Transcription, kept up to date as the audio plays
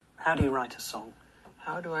How do you write a song?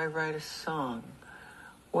 How do I write a song?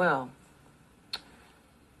 Well,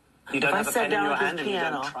 You don't if have I a sat pen in down your at this hand and you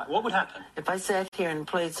piano, don't try. What would happen? if I sat here and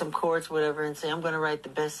played some chords, whatever, and say, I'm going to write the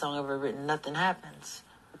best song I've ever written, nothing happens.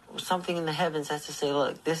 Something in the heavens has to say,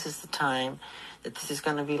 look, this is the time that this is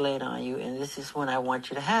going to be laid on you, and this is when I want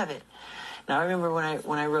you to have it. Now, I remember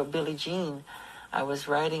when I wrote Billie Jean, I was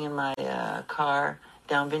riding in my car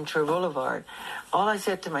down Ventura Boulevard. All I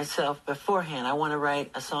said to myself beforehand, I want to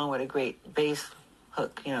write a song with a great bass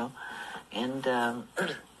hook, and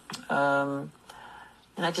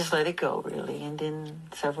and I just let it go, really. And then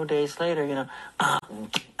several days later, the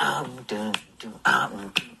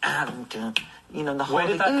whole Where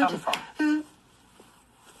did that come from?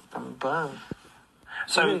 From above.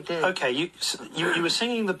 So, really did. Okay, you were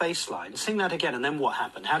singing the bass line. Sing that again, and then what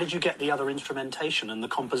happened? How did you get the other instrumentation and the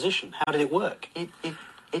composition? How did it work?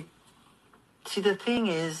 See, the thing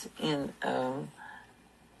is,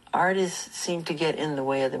 artists seem to get in the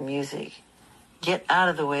way of the music. Get out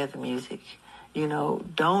of the way of the music.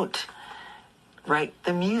 Don't write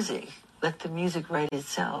the music. Let the music write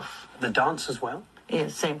itself. The dance as well? Yeah,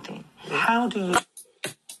 same thing. How do you...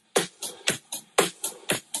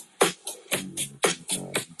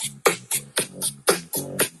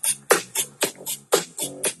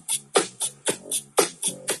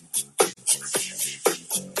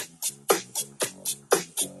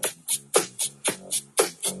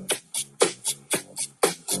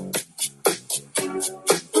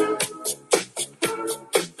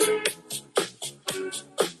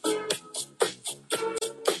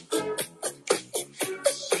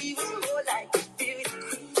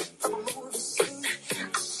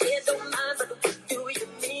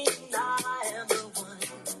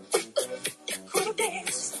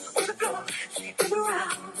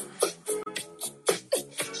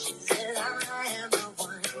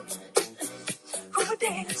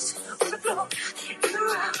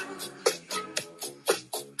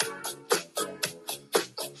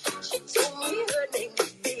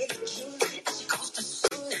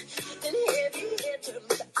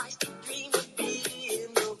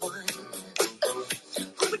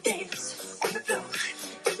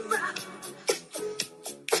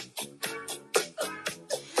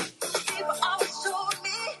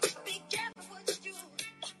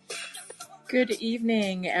 Good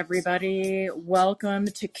evening, everybody. Welcome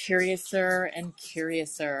to Curiouser and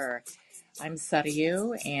Curiouser. I'm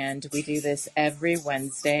Sarayu, and we do this every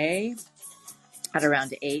Wednesday at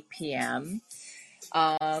around 8 p.m.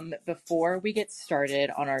 Before we get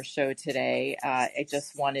started on our show today, I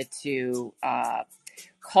just wanted to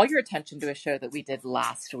call your attention to a show that we did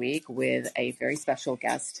last week with a very special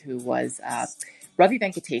guest who was Ravi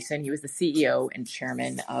Venkatesan. He was the CEO and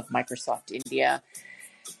chairman of Microsoft India.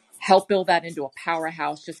 Helped build that into a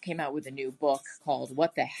powerhouse, just came out with a new book called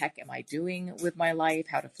What the Heck Am I Doing with My Life?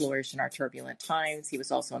 How to Flourish in Our Turbulent Times. He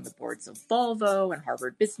was also on the boards of Volvo and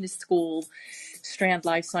Harvard Business School, Strand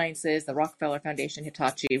Life Sciences, the Rockefeller Foundation,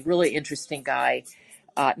 Hitachi. Really interesting guy,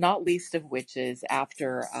 not least of which is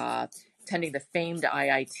after attending the famed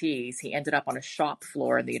IITs, he ended up on a shop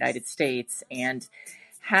floor in the United States and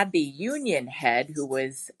had the union head, who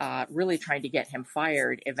was really trying to get him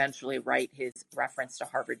fired, eventually write his reference to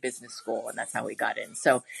Harvard Business School, and that's how he got in.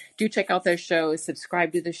 So do check out those shows,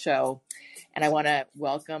 subscribe to the show, and I want to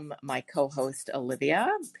welcome my co-host,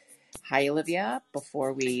 Olivia. Hi, Olivia.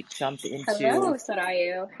 Before we jump into... Hello,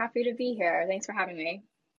 Sarayu. Happy to be here. Thanks for having me.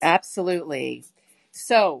 Absolutely.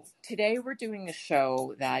 So today we're doing a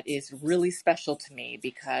show that is really special to me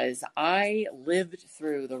because I lived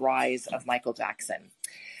through the rise of Michael Jackson.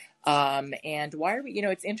 And why are we,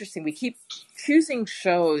 it's interesting. We keep choosing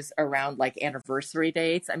shows around like anniversary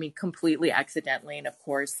dates. I mean, completely accidentally. And of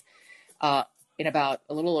course, in about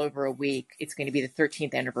a little over a week, it's going to be the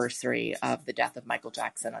 13th anniversary of the death of Michael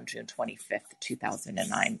Jackson on June 25th,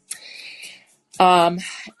 2009.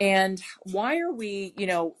 And why are we,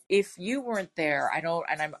 if you weren't there,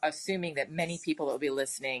 and I'm assuming that many people that will be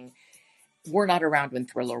listening were not around when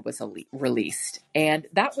Thriller was released. And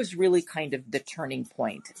that was really kind of the turning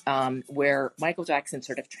point, where Michael Jackson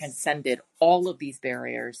sort of transcended all of these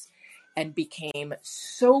barriers and became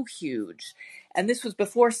so huge. And this was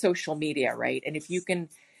before social media, right? And if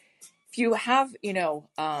you have,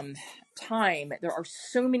 time, there are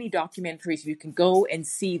so many documentaries you can go and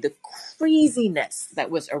see the craziness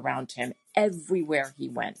that was around him everywhere he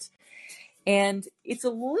went. And it's a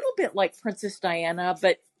little bit like Princess Diana,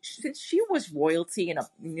 but since she was royalty and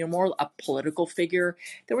more a political figure,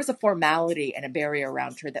 there was a formality and a barrier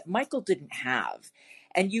around her that Michael didn't have.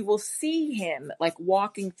 And you will see him like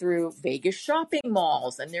walking through Vegas shopping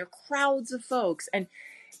malls, and there are crowds of folks. And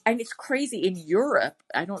And it's crazy in Europe.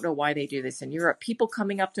 I don't know why they do this in Europe. People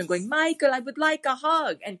coming up to him going, Michael, I would like a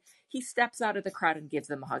hug. And he steps out of the crowd and gives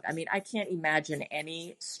them a hug. I mean, I can't imagine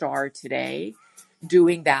any star today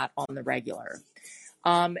doing that on the regular.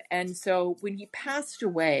 And so when he passed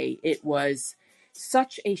away, it was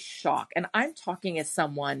such a shock. And I'm talking as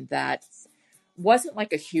someone that wasn't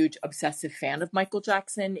like a huge obsessive fan of Michael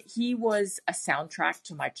Jackson. He was a soundtrack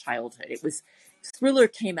to my childhood. Thriller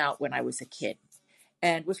came out when I was a kid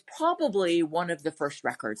and was probably one of the first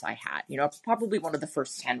records I had, probably one of the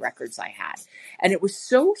first 10 records I had. And it was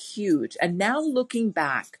so huge. And now looking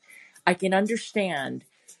back, I can understand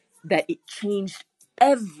that it changed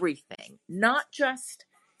everything, not just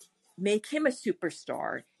make him a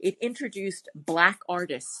superstar. It introduced Black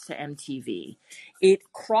artists to MTV.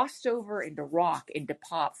 It crossed over into rock, into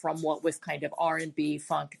pop from what was kind of R&B,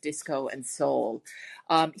 funk, disco, and soul.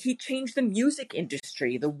 He changed the music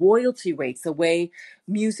industry, the royalty rates, the way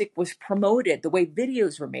music was promoted, the way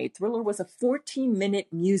videos were made. Thriller was a 14-minute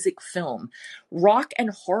music film. Rock and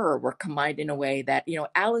horror were combined in a way that,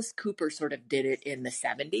 Alice Cooper sort of did it in the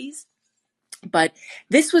 70s. But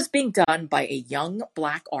this was being done by a young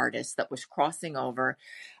Black artist that was crossing over.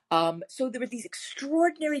 So there were these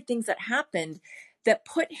extraordinary things that happened that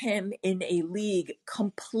put him in a league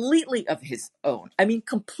completely of his own. I mean,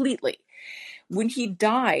 completely. When he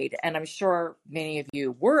died, and I'm sure many of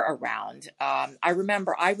you were around, I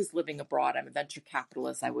remember I was living abroad. I'm a venture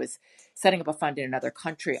capitalist. I was setting up a fund in another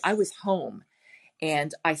country. I was home,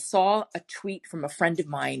 and I saw a tweet from a friend of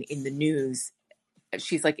mine in the news.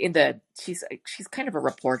 She's kind of a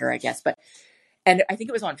reporter, I guess, and I think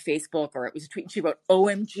it was on Facebook or it was a tweet, and she wrote,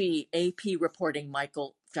 OMG, AP reporting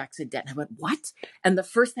Michael Jackson dead. And I went, what? And the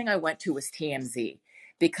first thing I went to was TMZ,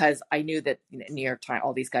 because I knew that New York Times,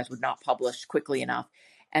 all these guys would not publish quickly enough.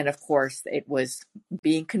 And of course, it was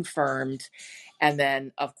being confirmed. And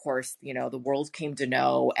then, of course, the world came to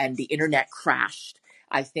know, and the internet crashed.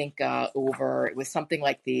 I think it was something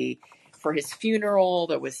like for his funeral,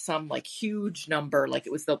 there was some huge number,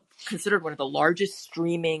 it was considered one of the largest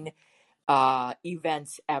streaming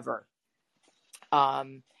events ever.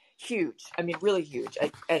 Huge. I mean, really huge.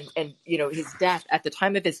 And his death, at the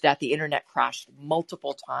time of his death, the internet crashed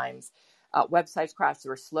multiple times. Websites crashed.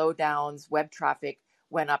 There were slowdowns. Web traffic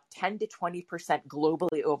went up 10 to 20%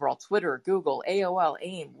 globally overall. Twitter, Google, AOL,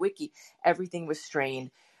 AIM, Wiki, everything was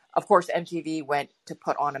strained. Of course, MTV went to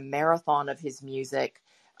put on a marathon of his music.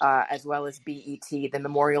 As well as BET. The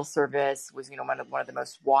memorial service was, one of the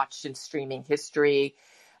most watched in streaming history.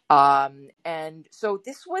 And so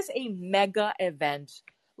this was a mega event,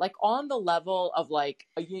 on the level of a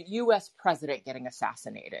U.S. president getting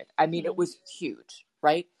assassinated. I mean, it was huge,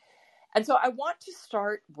 right? And so I want to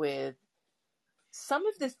start with some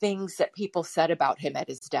of the things that people said about him at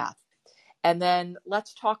his death. And then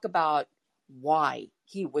let's talk about why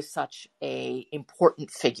he was such an important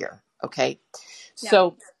figure. Okay. Yeah.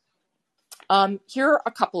 So here are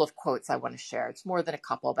a couple of quotes I want to share. It's more than a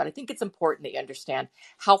couple, but I think it's important that you understand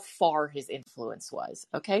how far his influence was.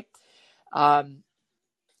 Okay.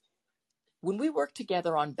 When we worked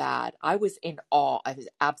together on Bad, I was in awe of his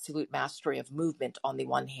absolute mastery of movement on the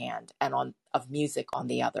one hand and of music on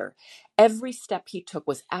the other. Every step he took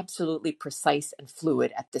was absolutely precise and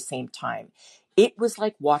fluid at the same time. It was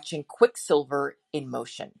like watching Quicksilver in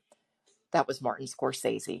motion. That was Martin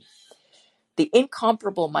Scorsese. The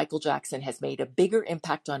incomparable Michael Jackson has made a bigger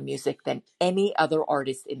impact on music than any other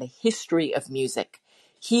artist in the history of music.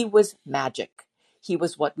 He was magic. He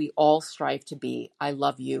was what we all strive to be. I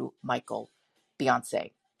love you, Michael.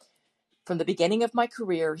 Beyonce. From the beginning of my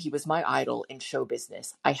career, he was my idol in show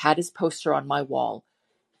business. I had his poster on my wall.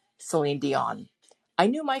 Celine Dion. I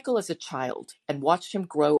knew Michael as a child and watched him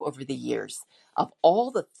grow over the years. Of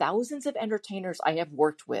all the thousands of entertainers I have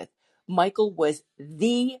worked with, Michael was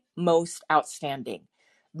the most outstanding.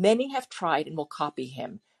 Many have tried and will copy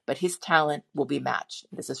him, but his talent will be matched.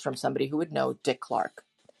 This is from somebody who would know, Dick Clark.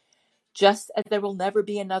 Just as there will never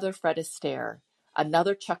be another Fred Astaire,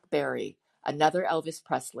 another Chuck Berry, another Elvis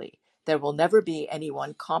Presley, there will never be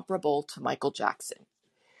anyone comparable to Michael Jackson.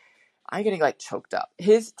 I'm getting choked up.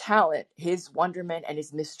 His talent, his wonderment, and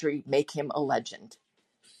his mystery make him a legend.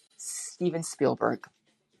 Steven Spielberg.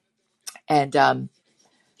 And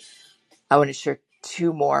I want to share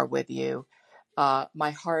two more with you.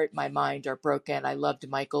 My heart, my mind are broken. I loved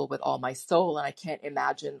Michael with all my soul, and I can't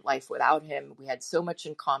imagine life without him. We had so much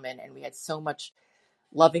in common, and we had so much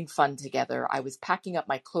loving fun together. I was packing up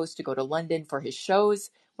my clothes to go to London for his shows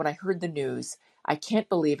when I heard the news. I can't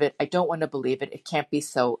believe it. I don't want to believe it. It can't be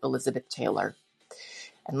so. Elizabeth Taylor.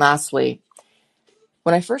 And lastly,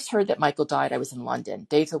 when I first heard that Michael died, I was in London,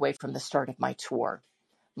 days away from the start of my tour.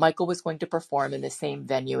 Michael was going to perform in the same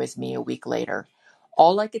venue as me a week later.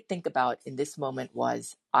 All I could think about in this moment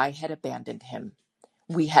was I had abandoned him.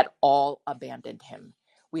 We had all abandoned him.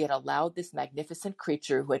 We had allowed this magnificent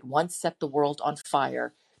creature who had once set the world on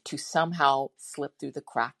fire to somehow slip through the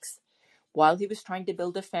cracks. While he was trying to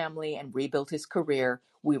build a family and rebuild his career,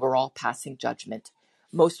 we were all passing judgment.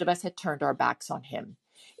 Most of us had turned our backs on him.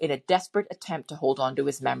 In a desperate attempt to hold on to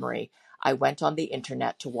his memory, I went on the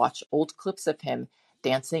internet to watch old clips of him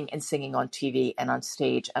dancing and singing on TV and on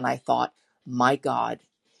stage, and I thought, my God,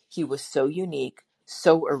 he was so unique,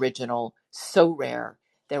 so original, so rare.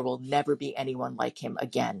 There will never be anyone like him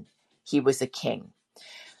again. He was a king.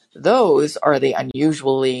 Those are the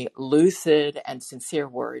unusually lucid and sincere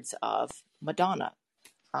words of Madonna.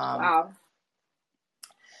 Wow.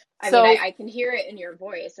 I So- mean, I can hear it in your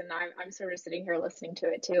voice, and I'm sort of sitting here listening to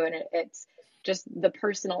it too, and it's just the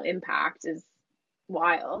personal impact is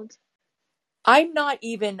wild. I'm not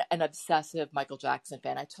even an obsessive Michael Jackson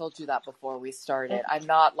fan. I told you that before we started. I'm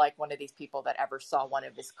not like one of these people that ever saw one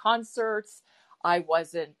of his concerts. It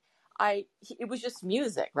was just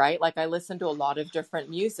music, right? Like I listened to a lot of different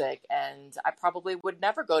music, and I probably would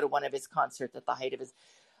never go to one of his concerts at the height of his,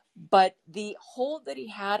 but the hold that he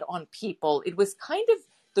had on people, it was kind of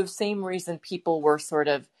the same reason people were sort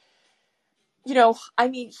of, he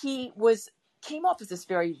came off as this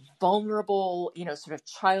very vulnerable, sort of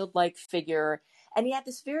childlike figure. And he had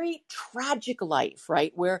this very tragic life,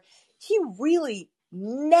 right? Where he really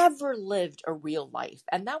never lived a real life.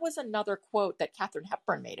 And that was another quote that Katharine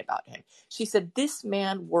Hepburn made about him. She said, this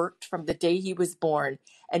man worked from the day he was born,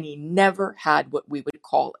 and he never had what we would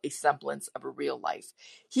call a semblance of a real life.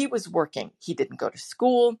 He was working. He didn't go to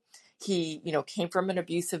school. He, came from an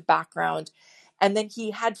abusive background. And then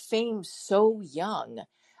he had fame so young.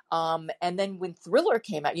 And then when Thriller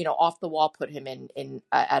came out, Off the Wall put him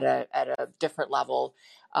at a different level.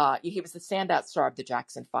 He was the standout star of the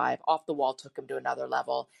Jackson 5. Off the Wall took him to another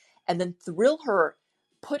level. And then Thriller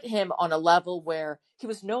put him on a level where he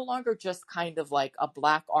was no longer just kind of like a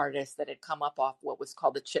Black artist that had come up off what was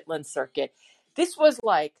called the Chitlin circuit. This was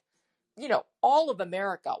like, all of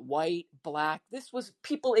America, white, Black. This was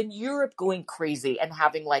people in Europe going crazy and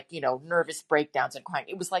having like, nervous breakdowns and crying.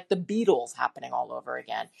 It was like the Beatles happening all over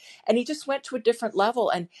again. And he just went to a different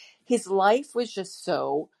level. And his life was just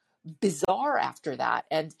so bizarre after that.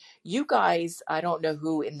 And you guys, I don't know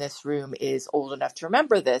who in this room is old enough to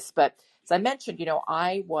remember this, but as I mentioned,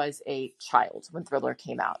 I was a child when Thriller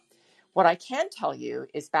came out. What I can tell you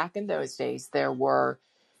is back in those days, there were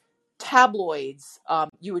tabloids.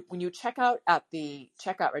 When you check out at the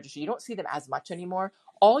checkout register, you don't see them as much anymore.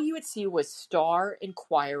 All you would see was Star,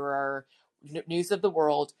 Inquirer, News of the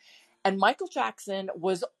World, and Michael Jackson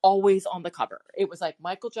was always on the cover. It was like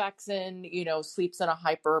Michael Jackson, sleeps in a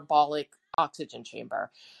hyperbolic oxygen chamber.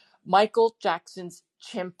 Michael Jackson's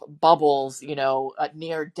chimp bubbles,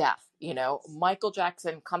 near death. Michael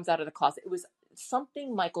Jackson comes out of the closet. It was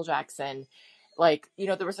something Michael Jackson, like,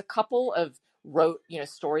 there was a couple of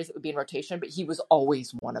stories that would be in rotation, but he was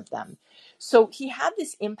always one of them. So he had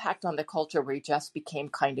this impact on the culture where he just became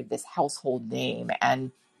kind of this household name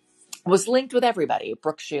and was linked with everybody,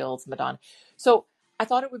 Brooke Shields, Madonna. So I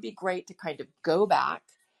thought it would be great to kind of go back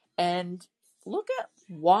and look at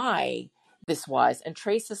why this was and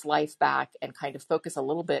trace his life back and kind of focus a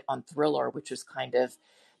little bit on Thriller, which was kind of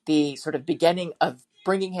the sort of beginning of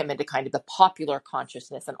bringing him into kind of the popular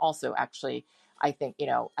consciousness. And also actually, I think,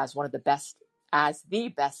 as the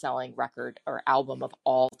best-selling record or album of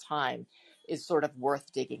all time is sort of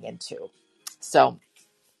worth digging into. So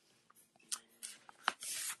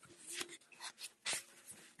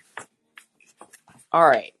all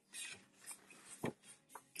right.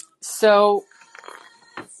 So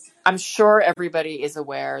I'm sure everybody is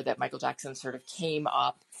aware that Michael Jackson sort of came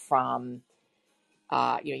up from,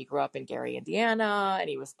 he grew up in Gary, Indiana, and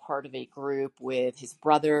he was part of a group with his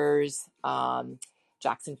brothers,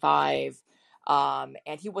 Jackson 5.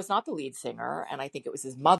 And he was not the lead singer. And I think it was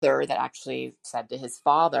his mother that actually said to his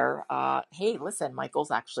father, hey, listen,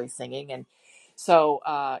 Michael's actually singing. And so,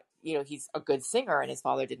 he's a good singer, and his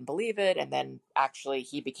father didn't believe it. And then actually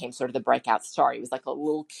he became sort of the breakout star. He was like a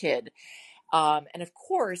little kid. And of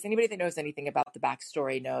course, anybody that knows anything about the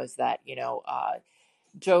backstory knows that,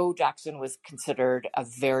 Joe Jackson was considered a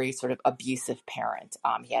very sort of abusive parent.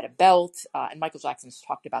 He had a belt, and Michael Jackson's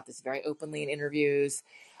talked about this very openly in interviews.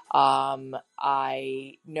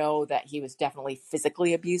 I know that he was definitely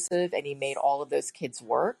physically abusive, and he made all of those kids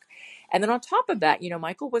work. And then on top of that,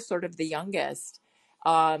 Michael was sort of the youngest.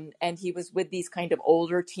 And he was with these kind of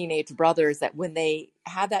older teenage brothers that when they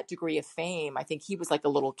had that degree of fame, I think he was like a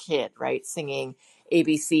little kid, right? Singing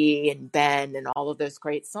ABC and Ben and all of those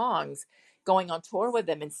great songs, going on tour with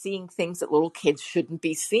them and seeing things that little kids shouldn't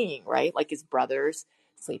be seeing, right? Like his brothers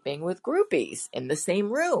sleeping with groupies in the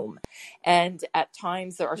same room. And at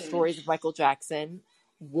times there are stories of Michael Jackson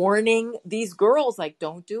warning these girls, like,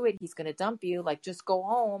 don't do it. He's going to dump you. Like, just go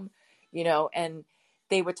home, and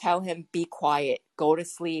they would tell him, be quiet, go to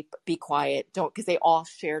sleep, be quiet, don't, because they all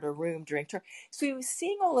shared a room during tour. So he was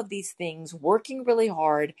seeing all of these things, working really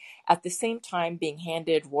hard, at the same time being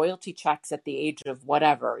handed royalty checks at the age of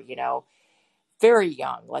whatever, very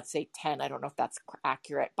young, let's say 10, I don't know if that's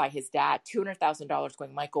accurate, by his dad, $200,000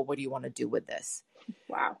 going, Michael, what do you want to do with this?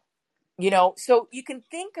 Wow. So you can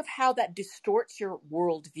think of how that distorts your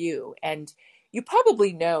worldview. And you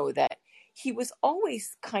probably know that he was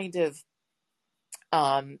always kind of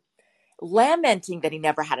lamenting that he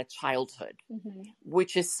never had a childhood,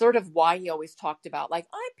 which is sort of why he always talked about, like,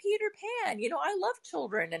 I'm Peter Pan, I love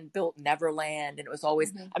children, and built Neverland. And it was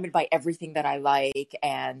always, I'm going to buy everything that I like.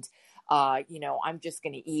 And, I'm just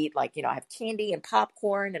going to eat, like, I have candy and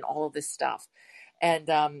popcorn and all of this stuff. And,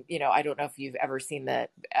 I don't know if you've ever seen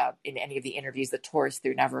in any of the interviews, the tours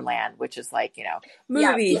through Neverland, which is like,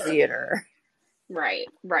 movie theater. Right.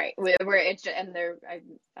 Where it's just, and there,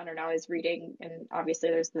 I don't know, I was reading, and obviously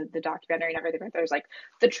there's the documentary and everything, but there's like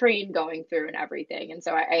the train going through and everything. And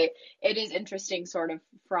so it is interesting sort of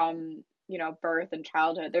from, birth and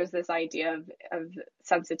childhood, there's this idea of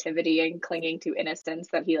sensitivity and clinging to innocence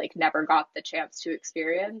that he like never got the chance to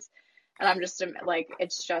experience. And I'm just like,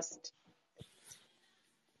 it's just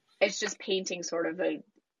painting sort of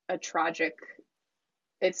a tragic,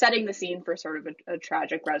 it's setting the scene for sort of a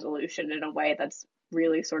tragic resolution in a way that's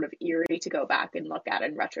really sort of eerie to go back and look at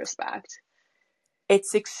in retrospect.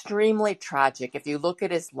 It's extremely tragic. If you look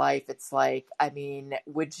at his life, it's like, I mean,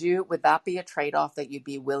 would that be a trade-off that you'd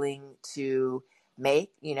be willing to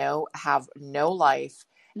make, have no life?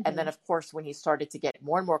 And then, of course, when he started to get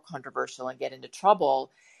more and more controversial and get into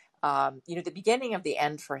trouble, the beginning of the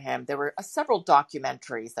end for him, there were several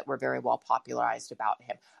documentaries that were very well popularized about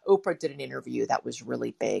him. Oprah did an interview that was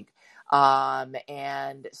really big.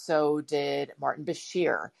 And so did Martin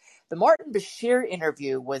Bashir. The Martin Bashir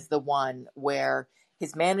interview was the one where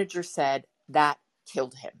his manager said that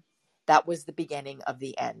killed him. That was the beginning of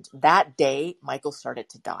the end. That day, Michael started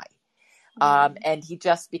to die. And he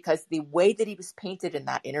just, because the way that he was painted in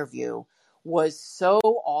that interview was so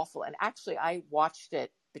awful. And actually, I watched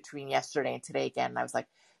it between yesterday and today again, and I was like,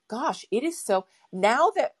 gosh, it is so, now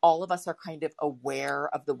that all of us are kind of aware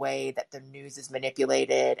of the way that the news is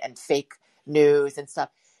manipulated and fake news and stuff,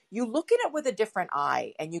 you look at it with a different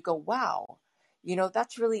eye and you go, wow,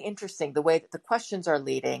 that's really interesting, the way that the questions are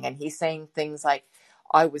leading. And he's saying things like,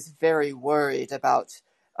 I was very worried about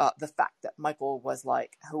the fact that Michael was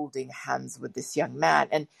like holding hands with this young man.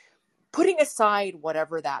 And putting aside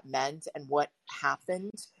whatever that meant and what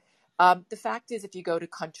happened, the fact is, if you go to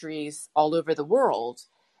countries all over the world,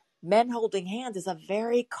 men holding hands is a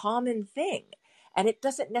very common thing. And it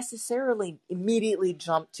doesn't necessarily immediately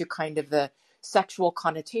jump to kind of the sexual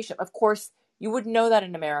connotation. Of course, you wouldn't know that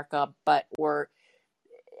in America,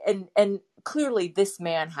 and clearly this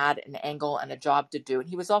man had an angle and a job to do. And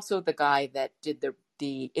he was also the guy that did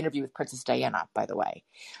the interview with Princess Diana, by the way.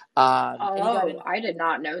 I did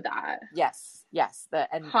not know that. Yes. The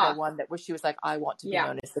one where she was like, I want to be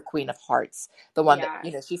known as the Queen of Hearts. The one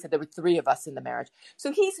that, she said there were 3 of us in the marriage.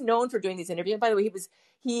 So he's known for doing these interviews. And by the way,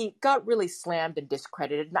 he got really slammed and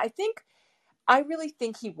discredited. And I really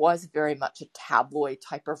think he was very much a tabloid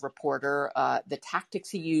type of reporter. The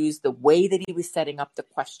tactics he used, the way that he was setting up the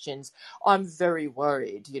questions, I'm very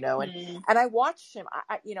worried, and I watched him.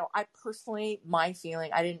 I personally, my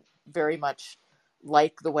feeling, I didn't very much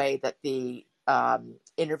like the way that the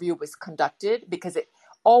interview was conducted, because it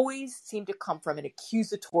always seemed to come from an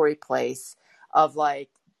accusatory place of like,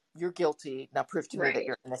 you're guilty, now prove to me that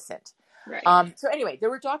you're innocent. Right. So anyway,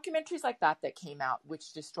 there were documentaries like that came out,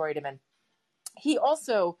 which destroyed him. And he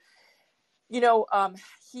also,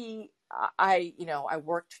 I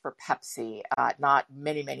worked for Pepsi, not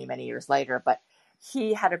many, many, many years later, but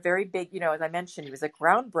he had a very big, as I mentioned, he was a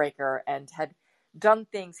groundbreaker and had done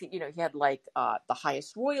things. He had like the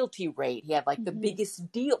highest royalty rate. He had like the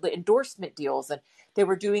biggest deal, the endorsement deals, and they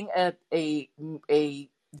were doing a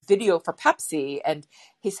video for Pepsi, and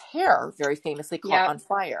his hair very famously caught on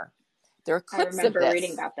fire. There are clips of this. I remember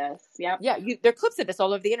reading about this. Yep. Yeah, there are clips of this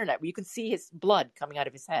all over the internet where you can see his blood coming out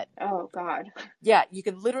of his head. Oh, God. Yeah, you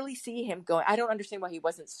can literally see him going. I don't understand why he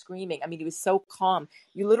wasn't screaming. I mean, he was so calm.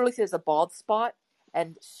 You literally see there's a bald spot,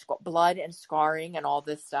 and blood and scarring and all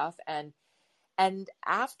this stuff. And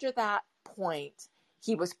after that point,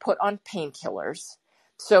 he was put on painkillers.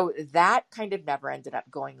 So that kind of never ended up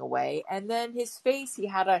going away. And then his face, he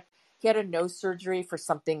had a nose surgery for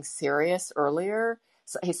something serious earlier.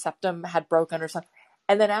 So his septum had broken or something.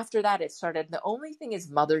 And then after that, it started. The only thing his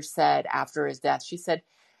mother said after his death, she said,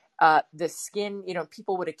 the skin,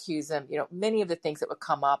 people would accuse him, many of the things that would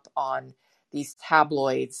come up on these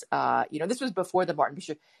tabloids, this was before the Martin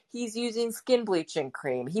Bishop. He's using skin bleaching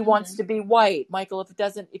cream. He wants to be white. Michael, if it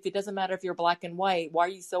doesn't matter if you're black and white, why are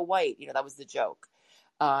you so white? That was the joke.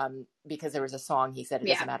 Because there was a song, he said, it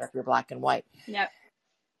doesn't matter if you're black and white. Yep.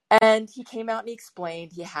 And he came out and he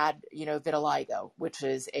explained he had, vitiligo, which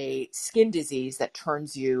is a skin disease that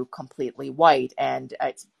turns you completely white. And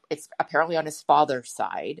it's apparently on his father's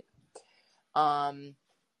side. And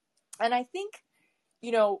I think,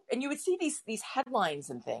 and you would see these headlines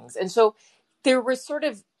and things. And so there was sort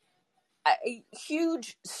of a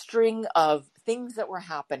huge string of things that were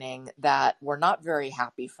happening that were not very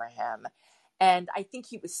happy for him. And I think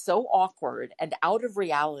he was so awkward and out of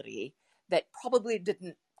reality that probably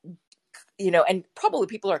didn't, and probably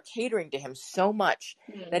people are catering to him so much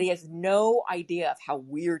that he has no idea of how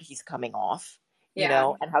weird he's coming off.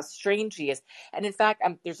 And how strange he is. And in fact,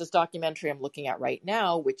 there's this documentary I'm looking at right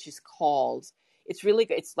now, which is called, it's really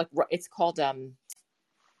good. It's called,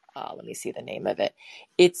 let me see the name of it.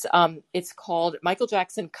 It's called Michael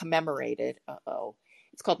Jackson Commemorated.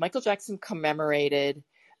 It's called Michael Jackson Commemorated,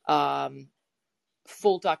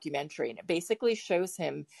 full documentary. And it basically shows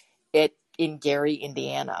him in Gary,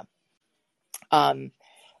 Indiana.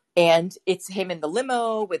 And it's him in the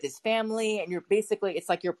limo with his family, and it's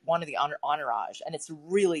like you're one of the entourage, and it's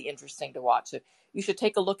really interesting to watch. So you should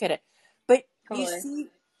take a look at it. But you see,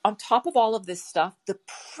 on top of all of this stuff, the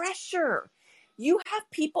pressure. You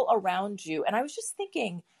have people around you, and I was just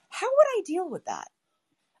thinking, how would I deal with that?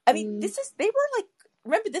 I mean, they were like,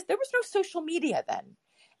 remember this, there was no social media then.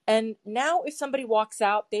 And now if somebody walks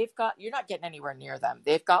out, you're not getting anywhere near them.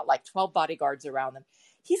 They've got like 12 bodyguards around them.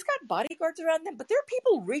 He's got bodyguards around them, but there are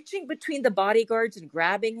people reaching between the bodyguards and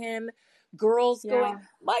grabbing him. Girls going,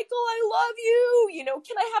 Michael, I love you.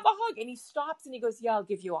 Can I have a hug? And he stops and he goes, yeah, I'll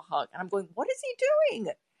give you a hug. And I'm going, what is he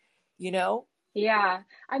doing? Yeah.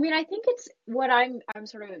 I mean, I think it's what I'm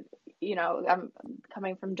sort of, I'm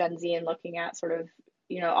coming from Gen Z and looking at sort of,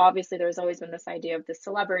 obviously there's always been this idea of the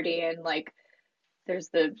celebrity and like there's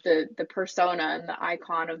the persona and the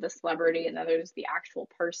icon of the celebrity, and then there's the actual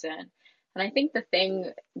person. And I think the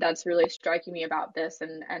thing that's really striking me about this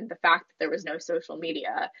and the fact that there was no social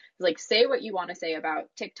media is like, say what you want to say about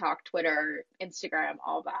TikTok, Twitter, Instagram,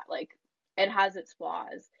 all that. Like, it has its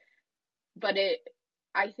flaws, but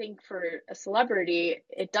I think for a celebrity,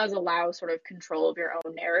 it does allow sort of control of your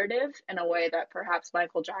own narrative in a way that perhaps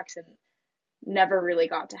Michael Jackson never really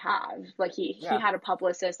got to have. Like he had a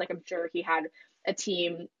publicist, like I'm sure he had a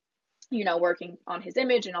team, working on his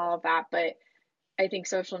image and all of that. But I think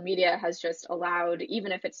social media has just allowed,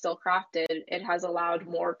 even if it's still crafted, it has allowed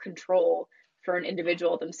more control for an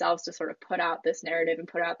individual themselves to sort of put out this narrative and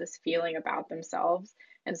put out this feeling about themselves.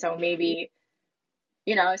 And so maybe,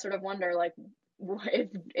 I sort of wonder, like,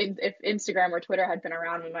 if Instagram or Twitter had been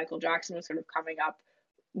around when Michael Jackson was sort of coming up,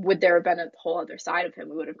 would there have been a whole other side of him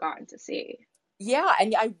we would have gotten to see? Yeah,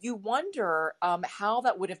 and you wonder how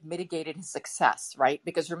that would have mitigated his success, right?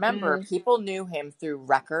 Because remember, people knew him through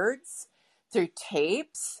records, through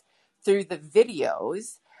tapes, through the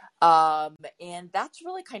videos, and that's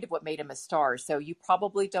really kind of what made him a star. So you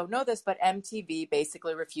probably don't know this, but MTV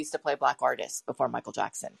basically refused to play black artists before Michael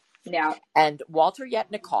Jackson. Yeah. And Walter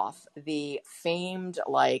Yetnikoff, the famed,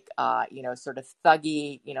 sort of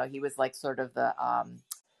thuggy, he was like sort of the,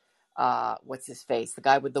 what's his face? The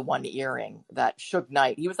guy with the one earring, that Suge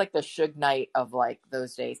Knight. He was like the Suge Knight of like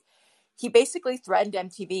those days. He basically threatened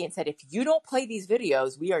MTV and said, if you don't play these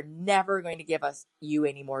videos, we are never going to give you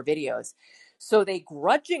any more videos. So they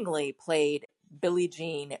grudgingly played Billie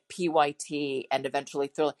Jean, PYT, and eventually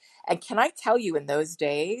Thriller. And can I tell you, in those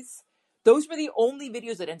days, those were the only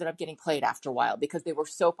videos that ended up getting played after a while because they were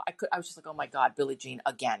so, I was just like, oh my God, Billie Jean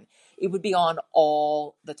again. It would be on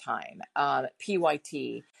all the time.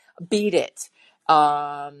 PYT, Beat It.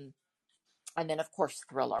 And then, of course,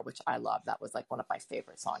 Thriller, which I love. That was like one of my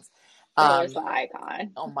favorite songs. Thriller's the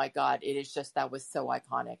icon. Oh my God. It is just, that was so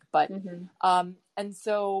iconic. But, and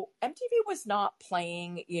so MTV was not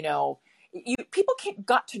playing, people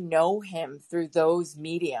got to know him through those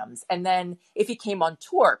mediums. And then if he came on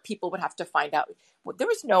tour, people would have to find out. There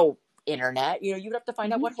was no internet, you'd have to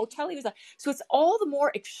find out what hotel he was at. So it's all the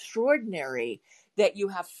more extraordinary, that you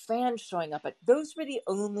have fans showing up. But those were the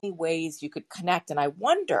only ways you could connect. And I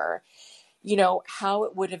wonder, how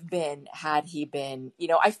it would have been had he been,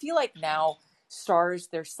 I feel like now stars,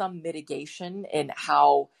 there's some mitigation in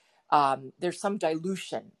how there's some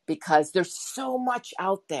dilution because there's so much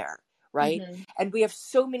out there, right? Mm-hmm. And we have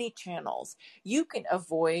so many channels. You can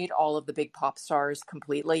avoid all of the big pop stars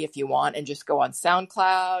completely if you want and just go on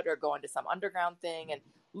SoundCloud or go into some underground thing and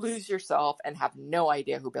lose yourself and have no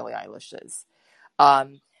idea who Billie Eilish is.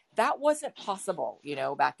 That wasn't possible,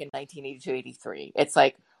 back in 1982, 83. It's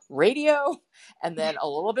like radio and then a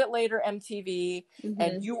little bit later MTV, Mm-hmm.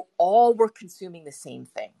 and you all were consuming the same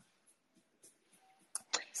thing.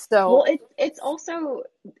 So, well, it's also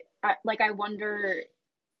like, I wonder,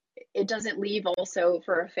 it doesn't leave also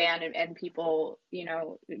for a fan and people,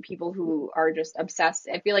 people who are just obsessed.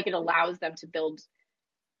 I feel like it allows them to build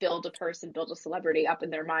a person, build a celebrity up in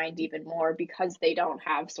their mind even more because they don't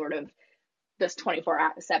have sort of this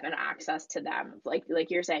 24/7 access to them. Like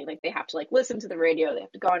you're saying, like they have to like listen to the radio, they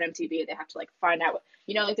have to go on MTV, they have to like find out,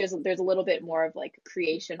 like there's a little bit more of like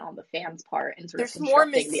creation on the fans' part and sort of there's more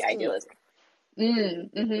constructing the mystique. idealism.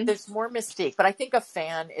 Mm-hmm. There's more mystique, but I think a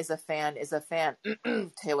fan is a fan is a fan.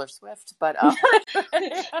 Taylor Swift, but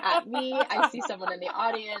At me, I see someone in the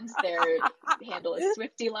audience. Their handle is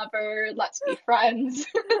Swiftie Lover. Let's be friends.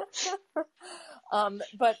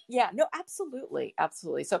 But yeah, no, absolutely.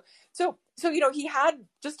 So he had,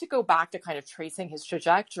 just to go back to kind of tracing his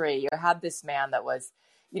trajectory, you had this man that was,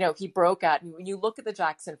 he broke out. When you look at the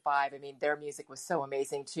Jackson 5, I mean, their music was so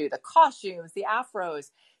amazing too. The costumes, the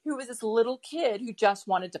afros. Who was this little kid who just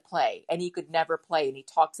wanted to play and he could never play. And he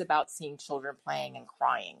talks about seeing children playing and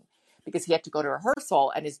crying because he had to go to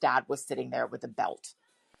rehearsal and his dad was sitting there with a belt.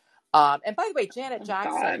 And by the way, Janet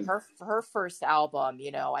Jackson, her first album,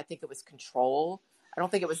 I think it was Control. I don't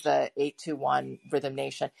think it was the 821 Rhythm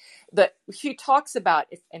Nation. She talks about,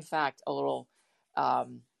 in fact, a little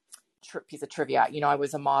piece of trivia. I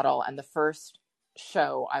was a model, and the first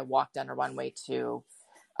show I walked down a runway to,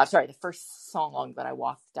 the first song that I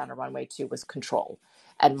walked down a runway to was Control.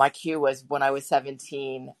 And my cue was when I was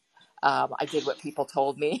 17, I did what people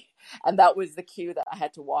told me. And that was the cue that I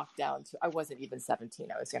had to walk down to. I wasn't even 17.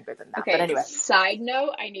 I was younger than that. Okay, but anyway. Side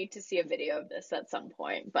note, I need to see a video of this at some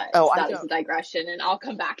point, but that is a digression and I'll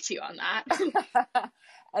come back to you on that.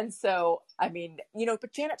 And so, I mean,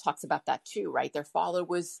 but Janet talks about that too, right? Their father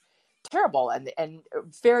was terrible and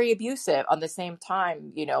very abusive. On the same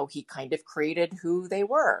time, he kind of created who they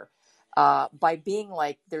were by being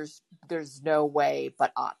like, there's no way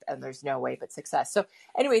but up and there's no way but success. So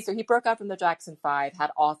anyway, so he broke out from the Jackson 5, had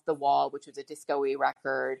Off the Wall, which was a disco-y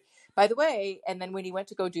record, by the way. And then when he went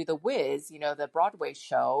to go do The Wiz, the Broadway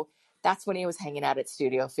show, that's when he was hanging out at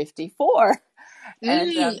Studio 54. And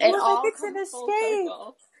it all it's an escape.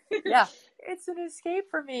 Yeah, it's an escape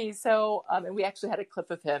for me. So, and we actually had a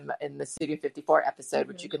clip of him in the Studio 54 episode,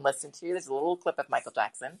 which you can listen to. There's a little clip of Michael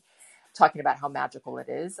Jackson talking about how magical it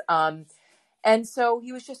is. And so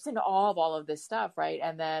he was just in awe of all of this stuff, right?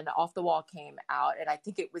 And then Off the Wall came out, and I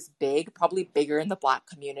think it was big, probably bigger in the Black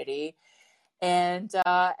community. And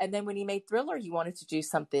then when he made Thriller, he wanted to do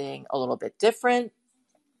something a little bit different.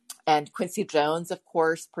 And Quincy Jones, of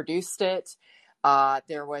course, produced it.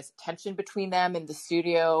 There was tension between them in the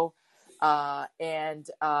studio. And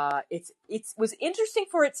it was interesting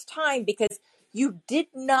for its time because you did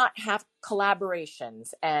not have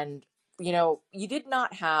collaborations and, you did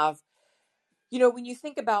not have, when you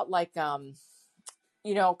think about like, kind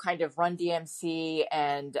of Run DMC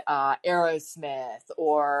and Aerosmith,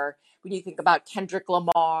 or when you think about Kendrick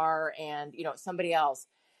Lamar and, somebody else,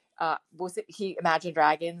 was it Imagine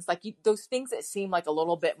Dragons? Like those things that seem like a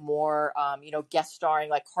little bit more, guest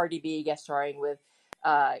starring, like Cardi B guest starring with,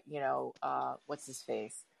 what's his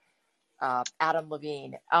face? Adam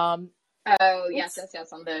Levine. Oh, yes,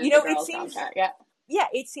 on the Girls soundtrack, yeah. Yeah,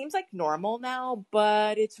 it seems like normal now,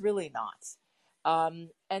 but it's really not.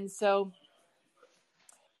 And so,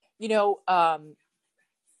 you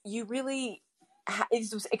really,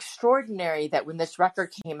 it was extraordinary that when this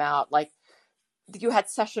record came out, like, you had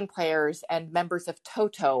session players and members of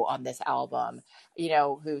Toto on this album,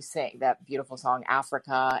 who sang that beautiful song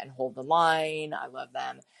Africa and Hold the Line. I love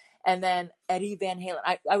them. And then Eddie Van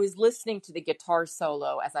Halen. I was listening to the guitar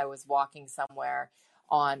solo as I was walking somewhere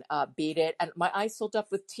on Beat It, and my eyes filled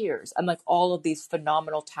up with tears. I'm like, all of these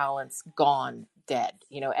phenomenal talents gone, dead.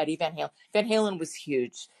 Eddie Van Halen. Van Halen was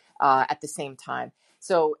huge at the same time.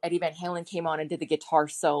 So Eddie Van Halen came on and did the guitar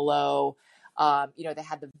solo. They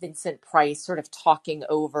had the Vincent Price sort of talking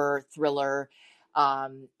over Thriller.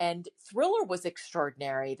 And Thriller was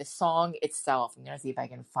extraordinary. The song itself, I'm going to see if I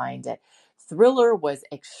can find it. Thriller was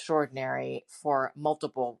extraordinary for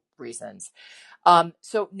multiple reasons.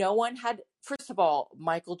 So no one had, first of all,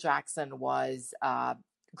 Michael Jackson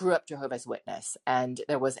grew up Jehovah's Witness, and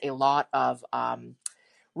there was a lot of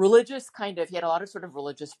he had a lot of sort of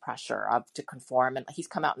religious pressure to conform. And he's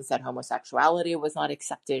come out and said homosexuality was not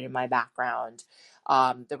accepted in my background.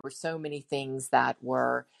 There were so many things that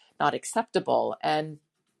were not acceptable. And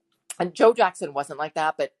Joe Jackson wasn't like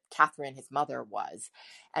that, but Catherine, his mother, was.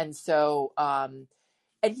 And so,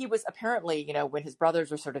 and he was apparently, when his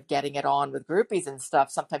brothers were sort of getting it on with groupies and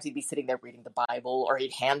stuff, sometimes he'd be sitting there reading the Bible, or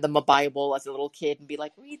he'd hand them a Bible as a little kid and be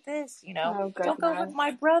like, read this, Oh, don't go with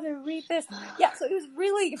my brother, read this. Yeah, so he was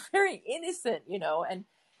really very innocent, and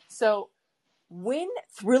so when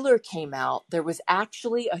Thriller came out, there was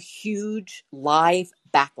actually a huge live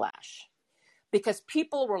backlash because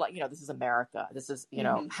people were like, this is America. This is,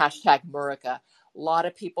 hashtag Murica. A lot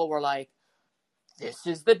of people were like, this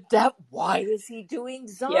is the devil. Why is he doing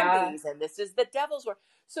zombies? And this is the devil's work.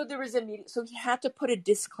 So there was so he had to put a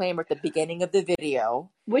disclaimer at the beginning of the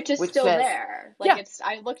video, which still says, there. Like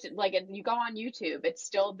I looked at you go on YouTube, it's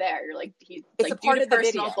still there. You're like, he's it's like, a part due of to the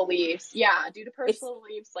personal video. beliefs. Yeah, due to personal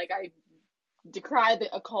beliefs, like I decry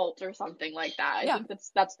the occult or something like that. I think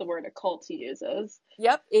that's the word occult he uses.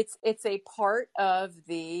 Yep, it's a part of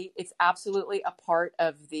it's absolutely a part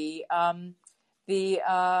of the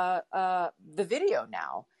video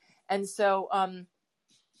now. And so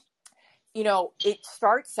it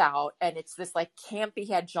starts out and it's this like campy.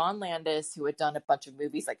 He had John Landis, who had done a bunch of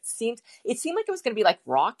movies. Like it seemed like it was going to be like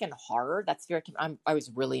rock and horror. That's very, I was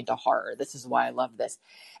really into horror. This is why I love this.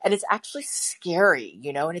 And it's actually scary,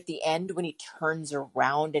 and at the end when he turns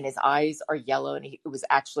around and his eyes are yellow and it was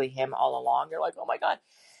actually him all along, you're like, oh my God.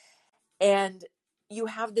 And you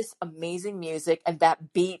have this amazing music and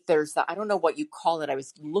that beat. There's I don't know what you call it. I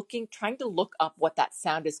was trying to look up what that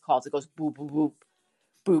sound is called. It goes boop, boop, boop,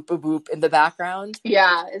 boop, boop, boop in the background.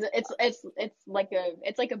 Yeah. It's like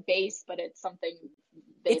a bass, but it's something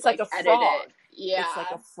it's like a frog. Yeah. It's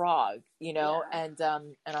like a frog, and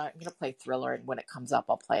I'm going to play Thriller, and when it comes up,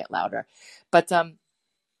 I'll play it louder. But, and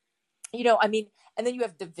then you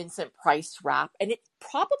have the Vincent Price rap, and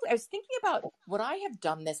I was thinking about, would I have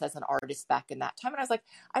done this as an artist back in that time? And I was like,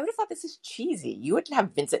 I would have thought this is cheesy. You wouldn't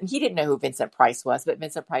have Vincent, and he didn't know who Vincent Price was, but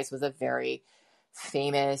Vincent Price was a very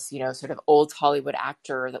famous, sort of old Hollywood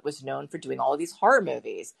actor that was known for doing all of these horror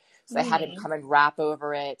movies. So they had him come and rap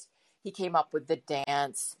over it. He came up with the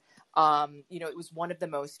dance. It was one of the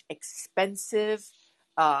most expensive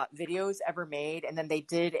videos ever made. And then they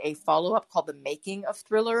did a follow-up called The Making of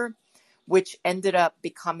Thriller, which ended up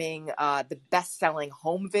becoming the best-selling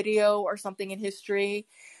home video or something in history.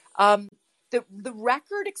 The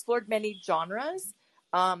record explored many genres,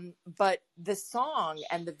 but the song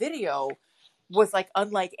and the video was like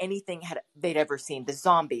unlike anything they'd ever seen. The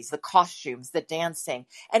zombies, the costumes, the dancing,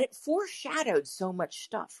 and it foreshadowed so much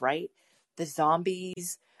stuff, right? The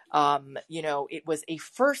zombies, it was a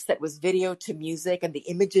first that was video to music, and the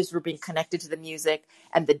images were being connected to the music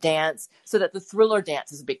and the dance, so that the Thriller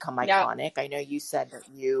dance has become iconic. I know you said that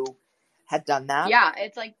you had done that. Yeah,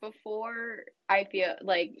 it's like before. I feel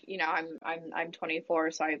like I'm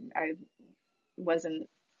 24, so I wasn't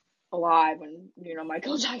alive when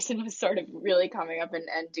Michael Jackson was sort of really coming up and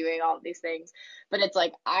doing all of these things, but it's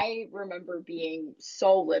like I remember being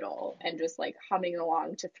so little and just like humming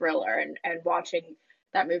along to Thriller and watching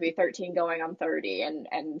that movie 13 Going on 30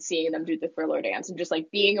 and seeing them do the Thriller dance and just like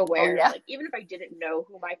being aware, like even if I didn't know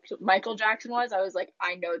who Michael Jackson was, I was like,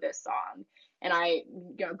 I know this song. And I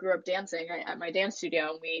grew up dancing at my dance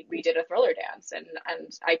studio, and we did a Thriller dance, and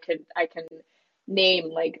I can name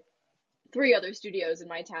like 3 other studios in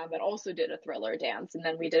my town that also did a Thriller dance. And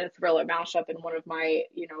then we did a Thriller mashup in one of my,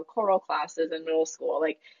 choral classes in middle school,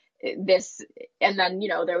 like this. And then,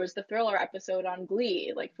 there was the Thriller episode on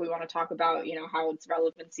Glee. Like, if we want to talk about, how its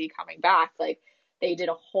relevancy coming back, like they did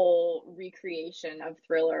a whole recreation of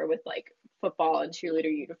Thriller with like football and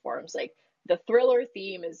cheerleader uniforms. Like the Thriller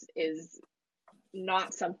theme is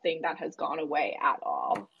not something that has gone away at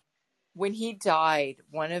all. When he died,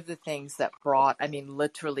 one of the things that brought,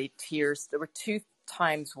 literally tears, there were two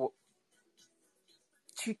times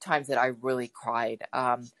that I really cried.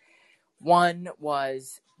 One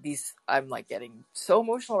was I'm like getting so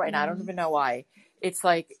emotional right now. I don't even know why. It's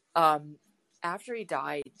like, after he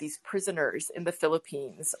died, these prisoners in the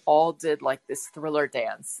Philippines all did like this Thriller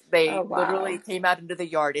dance. They literally came out into the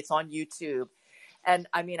yard. It's on YouTube. And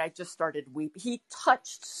I mean, I just started weeping. He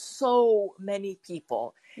touched so many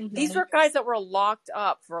people. These are guys that were locked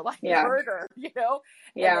up for like murder, you know?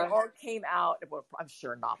 And they all came out. Well, I'm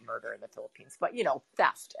sure not murder in the Philippines, but, you know,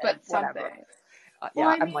 theft and whatever.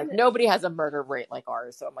 Well, I'm like, nobody has a murder rate like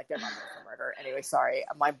ours. So I'm like, they're not going for murder. Anyway, sorry.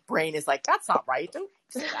 My brain is like, that's not right. Don't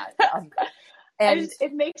say that. And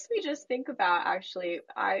it makes me just think about, actually,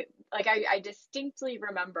 I distinctly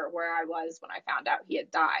remember where I was when I found out he had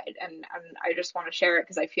died, and I just want to share it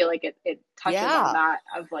because I feel like it touches on that,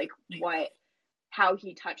 of like how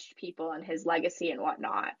he touched people and his legacy and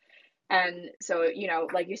whatnot. And so, you know,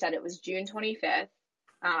 like you said, it was June 25th,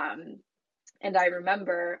 and I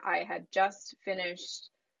remember I had just finished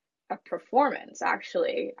a performance.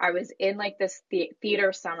 Actually, I was in like this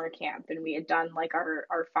theater summer camp, and we had done like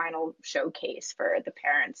our final showcase for the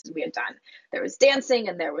parents. We had done, there was dancing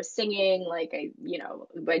and there was singing, like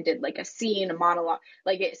I did like a scene, a monologue,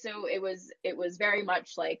 like it. So it was very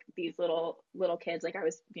much like these little kids, like I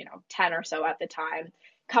was, you know, 10 or so at the time,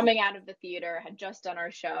 coming out of the theater, had just done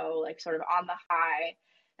our show, like sort of on the high.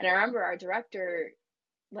 And I remember our director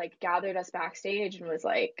like gathered us backstage and was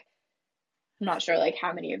like, I'm not sure like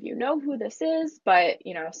how many of you know who this is, but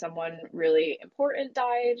you know, someone really important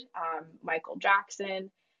died, Michael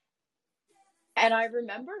Jackson. And I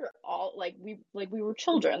remember all like we were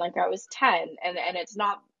children, like I was 10, and it's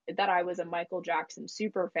not that I was a Michael Jackson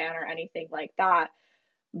super fan or anything like that,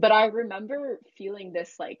 but I remember feeling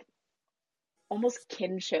this like almost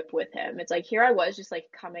kinship with him. It's like, here I was just like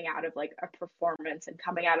coming out of like a performance and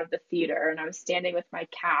coming out of the theater, and I was standing with my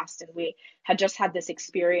cast, and we had just had this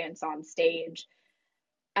experience on stage,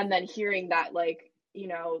 and then hearing that, like, you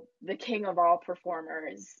know, the king of all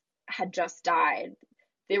performers had just died.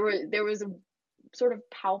 There was a sort of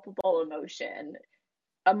palpable emotion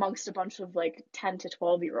amongst a bunch of like 10 to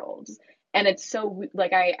 12-year-olds, and it's so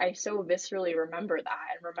like I so viscerally remember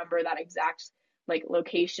that, and remember that exact like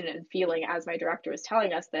location and feeling as my director was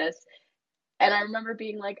telling us this. And I remember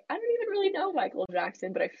being like, I don't even really know Michael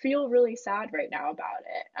Jackson, but I feel really sad right now about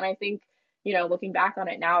it. And I think, you know, looking back on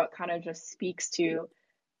it now, it kind of just speaks to,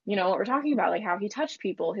 you know, what we're talking about, like how he touched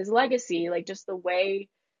people, his legacy, like just the way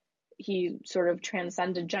he sort of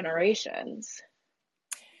transcended generations.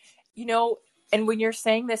 You know, and when you're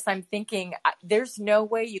saying this, I'm thinking there's no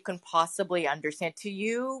way you can possibly understand. To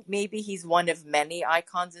you, maybe he's one of many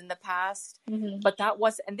icons in the past, but that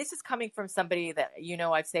was, and this is coming from somebody that, you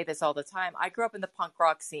know, I say this all the time. I grew up in the punk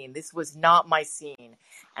rock scene. This was not my scene.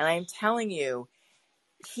 And I'm telling you,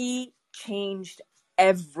 he changed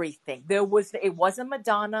everything. It wasn't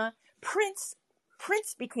Madonna. Prince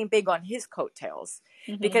became big on his coattails,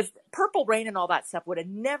 because Purple Rain and all that stuff would have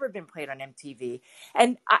never been played on MTV.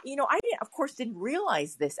 And I of course didn't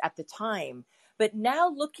realize this at the time, but now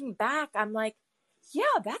looking back, I'm like, yeah,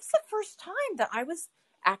 that's the first time that I was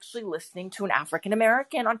actually listening to an African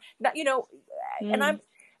American on, you know, and I'm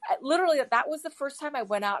literally, that was the first time I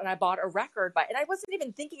went out and I bought a record and I wasn't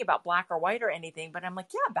even thinking about black or white or anything, but I'm like,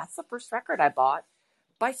 yeah, that's the first record I bought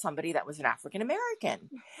by somebody that was an African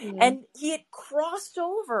American. And he had crossed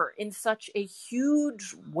over in such a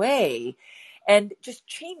huge way and just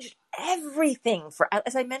changed everything, for,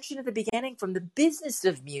 as I mentioned at the beginning, from the business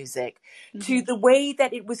of music to the way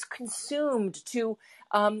that it was consumed, to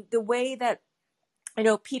the way that, you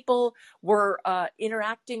know, people were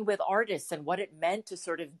interacting with artists and what it meant to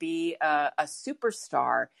sort of be a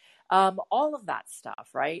superstar, all of that stuff,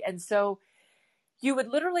 right? And so you would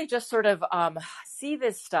literally just sort of see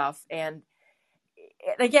this stuff. And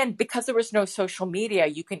again, because there was no social media,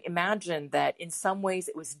 you can imagine that in some ways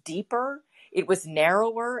it was deeper, it was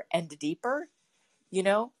narrower and deeper, you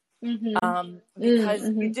know, because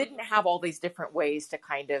you didn't have all these different ways to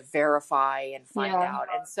kind of verify and find out.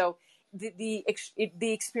 And so the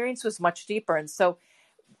experience was much deeper. And so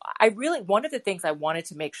one of the things I wanted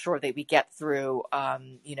to make sure that we get through,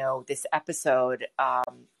 you know, this episode,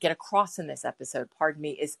 get across in this episode, pardon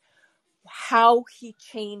me, is how he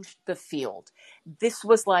changed the field. This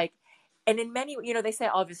was like, and in many, you know, they say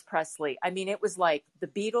Elvis Presley. I mean, it was like the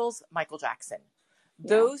Beatles, Michael Jackson.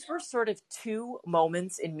 Those were sort of two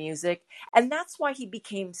moments in music. And that's why he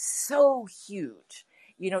became so huge.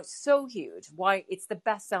 You know, so huge, why it's the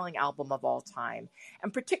best-selling album of all time.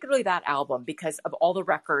 And particularly that album, because of all the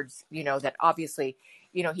records, you know, that obviously,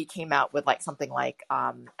 you know, he came out with like something like,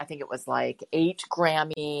 I think it was like 8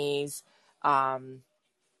 Grammys. I'm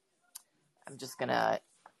just want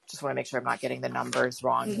to make sure I'm not getting the numbers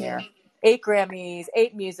wrong here. 8 Grammys,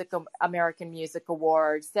 8 American Music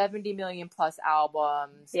Awards, 70 million plus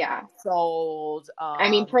albums sold.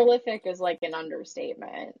 I mean, prolific is like an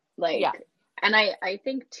understatement. Like, and I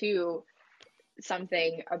think too,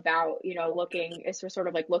 something about, you know, looking, it's sort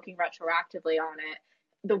of like looking retroactively on it,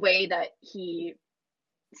 the way that he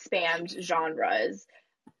spanned genres.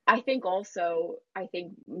 I think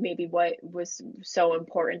maybe what was so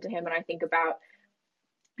important to him, and I think about,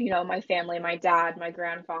 you know, my family, my dad, my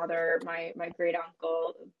grandfather, my great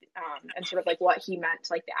uncle, and sort of like what he meant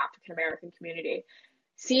to like the African American community.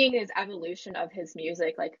 Seeing his evolution of his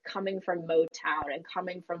music, like coming from Motown and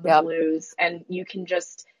coming from the Yep. blues, and you can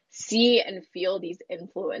just see and feel these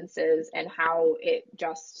influences and how it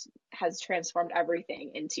just has transformed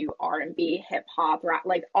everything into R&B, hip hop, rap.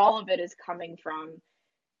 Like all of it is coming from,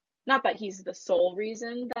 not that he's the sole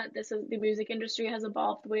reason that this is the music industry has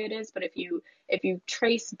evolved the way it is, but if you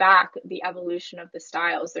trace back the evolution of the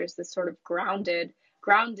styles, there's this sort of grounding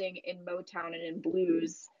in Motown and in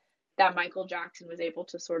blues that Michael Jackson was able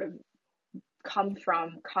to sort of come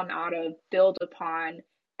out of, build upon,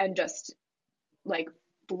 and just like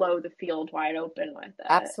blow the field wide open with it.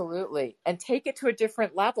 Absolutely. And take it to a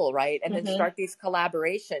different level, right? And then start these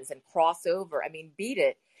collaborations and cross over. I mean, Beat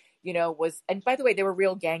It, you know, and by the way, there were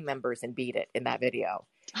real gang members in Beat It in that video.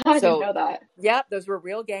 I didn't know that. Yep, those were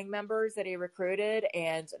real gang members that he recruited.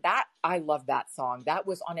 And I love that song. That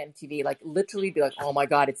was on MTV, like literally be like, oh my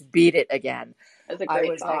God, it's Beat It again. It's a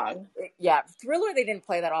great song. Like, yeah, Thriller, they didn't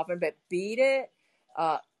play that often, but Beat It,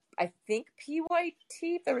 I think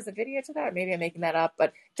PYT, there was a video to that. Maybe I'm making that up,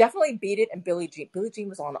 but definitely Beat It and Billie Jean. Billie Jean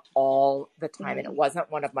was on all the time, and it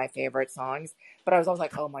wasn't one of my favorite songs, but I was always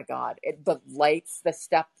like, oh my God, the lights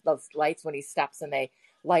when he steps and they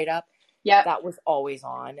light up. Yeah, that was always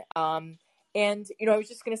on. And, you know, I was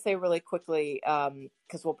just going to say really quickly,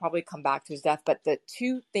 because we'll probably come back to his death, but the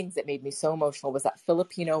two things that made me so emotional was that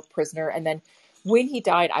Filipino prisoner. And then when he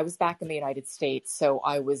died, I was back in the United States. So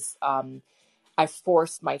I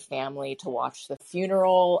forced my family to watch the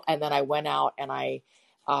funeral. And then I went out and I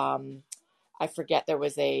forget there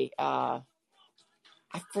was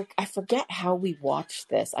I forget how we watched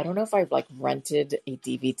this. I don't know if I like rented a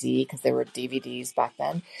DVD, because there were DVDs back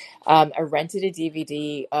then. I rented a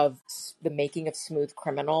DVD of the making of Smooth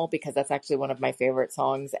Criminal, because that's actually one of my favorite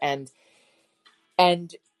songs, and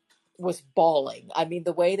was bawling. I mean,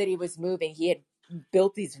 the way that he was moving, he had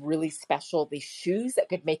built these shoes that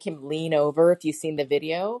could make him lean over. If you've seen the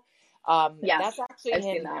video, yes, that's actually I've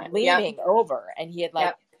him leaning over, and he had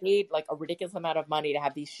paid like a ridiculous amount of money to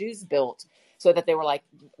have these shoes built so that they were like,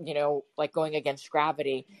 you know, like going against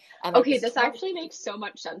gravity. And okay, this actually makes so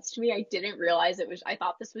much sense to me. I didn't realize I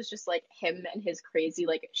thought this was just like him and his crazy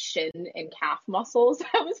like shin and calf muscles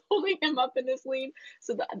that was holding him up in this lean.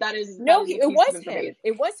 So that is it was him.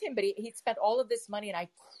 It was him, but he spent all of this money, and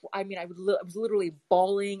I was literally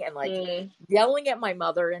bawling and like yelling at my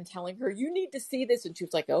mother and telling her, you need to see this. And she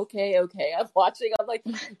was like, okay, I'm watching. I'm like,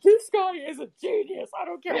 this guy is a genius. I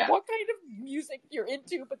don't care what kind of music you're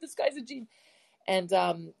into, but this guy's a genius. And,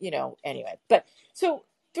 you know, anyway, but so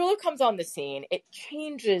Thriller comes on the scene. It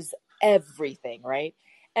changes everything, right?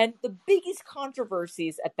 And the biggest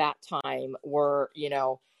controversies at that time were, you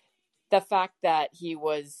know, the fact that he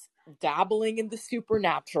was dabbling in the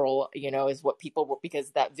supernatural, you know, is what people were, because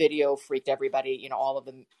that video freaked everybody, you know, all of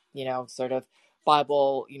them, you know, sort of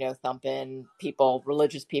Bible, you know, thumping people,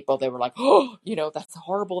 religious people, they were like, oh, you know, that's a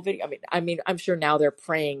horrible video. I mean, I'm sure now they're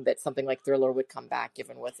praying that something like Thriller would come back,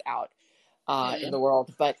 given what's out in the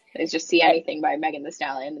world. But they just see anything by Megan Thee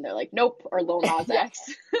Stallion and they're like, nope, or Lil Nas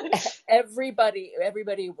X. Everybody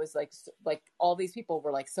was like all these people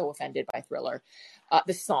were like so offended by Thriller,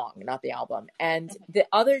 the song, not the album. And the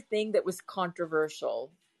other thing that was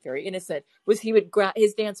controversial, very innocent, was he would grab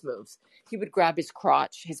his dance moves. He would grab his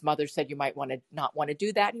crotch. His mother said, you might not want to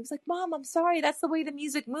do that. And he was like, Mom, I'm sorry. That's the way the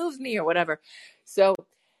music moves me, or whatever. So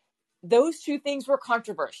those two things were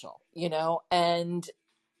controversial, you know, and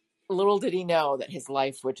little did he know that his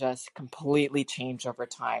life would just completely change over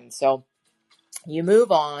time. So you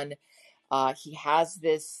move on. He has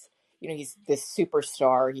this, you know, he's this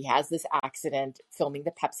superstar. He has this accident filming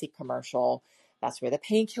the Pepsi commercial. That's where the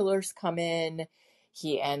painkillers come in.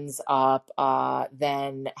 He ends up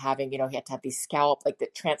then having, you know, he had to have these scalp, like the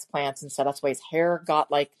transplants and stuff. That's why his hair got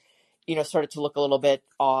like, you know, started to look a little bit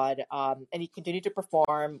odd. And he continued to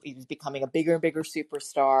perform. He was becoming a bigger and bigger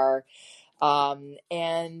superstar.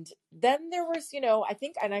 And then there was, you know, I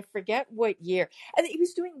think, and I forget what year, and he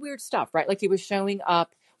was doing weird stuff, right? Like he was showing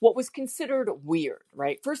up what was considered weird,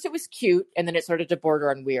 right? First it was cute, and then it started to border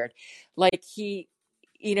on weird. Like he,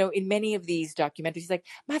 you know, in many of these documentaries, he's like,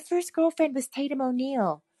 my first girlfriend was Tatum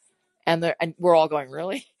O'Neal. And we're all going,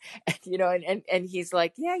 really? And he's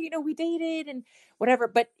like, yeah, we dated and whatever.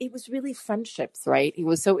 But it was really friendships, right? He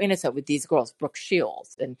was so innocent with these girls, Brooke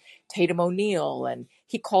Shields and Tatum O'Neal, and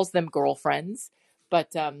he calls them girlfriends.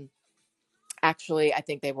 But actually, I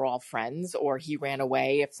think they were all friends, or he ran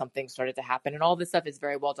away if something started to happen. And all this stuff is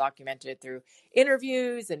very well documented through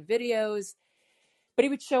interviews and videos. But he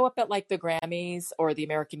would show up at like the Grammys or the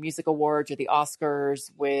American Music Awards or the Oscars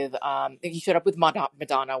with, he showed up with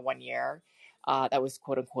Madonna one year. That was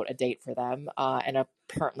quote unquote a date for them. And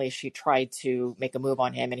apparently she tried to make a move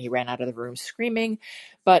on him and he ran out of the room screaming.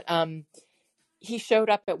 But he showed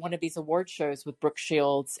up at one of these award shows with Brooke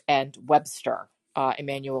Shields and Webster,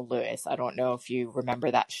 Emmanuel Lewis. I don't know if you remember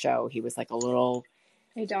that show. He was like a little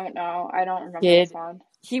I don't know. I don't remember kid. this one.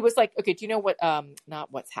 He was like, okay, do you know what,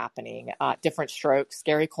 not What's Happening, Different Strokes,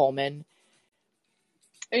 Gary Coleman.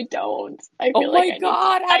 I don't. I feel Oh like my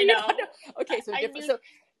God. How do you know. not know? Okay. So different. knew... So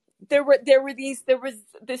there was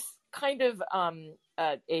this kind of,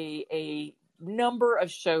 a number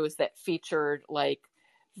of shows that featured like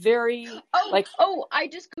very, I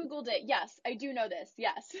just Googled it. Yes. I do know this.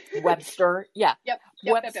 Yes. Webster. Yeah. Yep.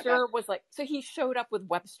 Webster was like, so he showed up with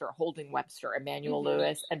Webster, holding Webster, Emmanuel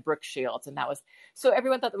Lewis and Brooke Shields. And that was, so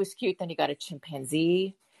everyone thought that was cute. Then he got a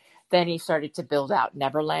chimpanzee. Then he started to build out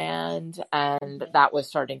Neverland. And that was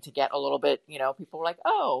starting to get a little bit, people were like,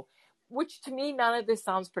 oh, which to me, none of this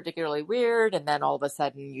sounds particularly weird. And then all of a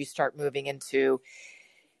sudden you start moving into,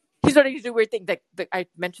 he's starting to do weird things. Like I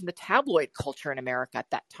mentioned the tabloid culture in America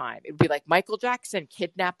at that time. It would be like Michael Jackson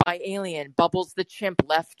kidnapped by alien, Bubbles the chimp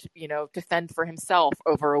left, to fend for himself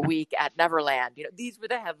over a week at Neverland. These were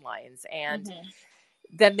the headlines. And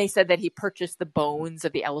then they said that he purchased the bones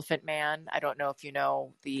of the Elephant Man. I don't know if you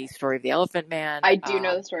know the story of the Elephant Man. I do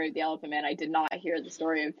know the story of the Elephant Man. I did not hear the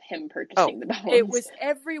story of him purchasing the bones. It was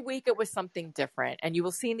every week it was something different. And you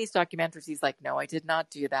will see in these documentaries, he's like, no, I did not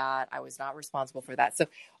do that. I was not responsible for that. So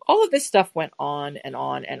all of this stuff went on and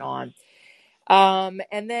on and on.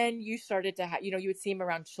 And then you started to have, you would see him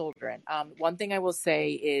around children. One thing I will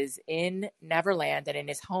say is in Neverland and in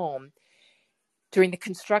his home, during the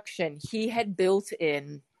construction, he had built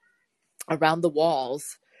in around the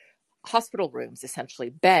walls hospital rooms,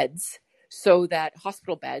 essentially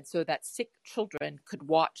hospital beds, so that sick children could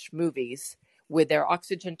watch movies with their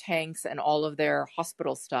oxygen tanks and all of their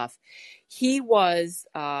hospital stuff. He was,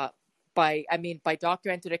 by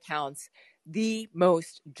documented accounts, the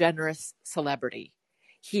most generous celebrity.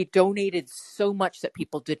 He donated so much that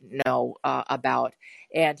people didn't know about.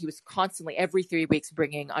 And he was constantly, every 3 weeks,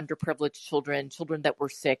 bringing underprivileged children that were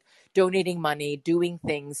sick, donating money, doing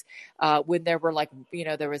things. When there were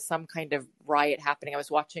there was some kind of riot happening. I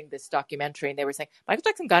was watching this documentary and they were saying, Michael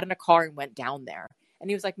Jackson got in a car and went down there. And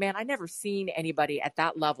he was like, man, I never seen anybody at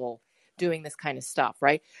that level doing this kind of stuff,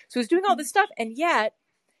 right? So he was doing all this stuff. And yet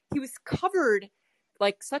he was covered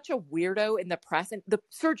like such a weirdo in the press, and the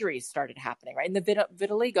surgeries started happening, right? And the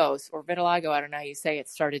vitiligo, I don't know how you say it,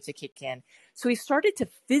 started to kick in. So he started to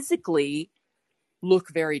physically look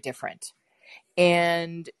very different.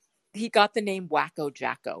 And he got the name Wacko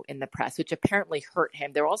Jacko in the press, which apparently hurt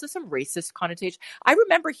him. There were also some racist connotations. I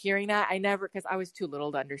remember hearing that. Because I was too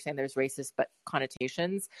little to understand there's racist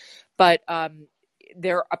connotations. But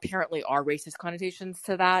there apparently are racist connotations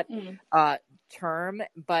to that term,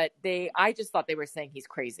 but I just thought they were saying he's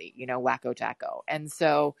crazy, Wacko Jacko. And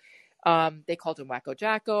so they called him Wacko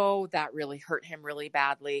Jacko. That really hurt him really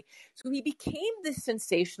badly. So he became this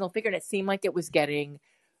sensational figure, and it seemed like it was getting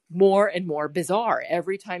more and more bizarre.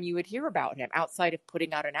 Every time you would hear about him, outside of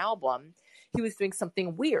putting out an album, he was doing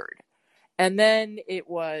something weird. And then it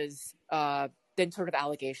was then sort of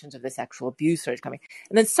allegations of the sexual abuse started coming.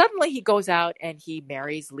 And then suddenly he goes out and he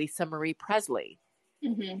marries Lisa Marie Presley.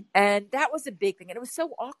 And that was a big thing. And it was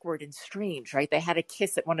so awkward and strange, right? They had a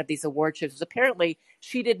kiss at one of these award shows. Apparently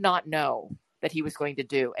she did not know that he was going to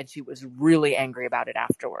do. And she was really angry about it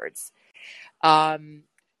afterwards.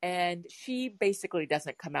 And she basically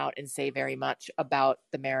doesn't come out and say very much about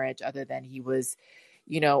the marriage other than he was,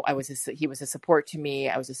 he was a support to me.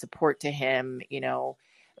 I was a support to him.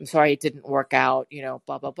 I'm sorry it didn't work out,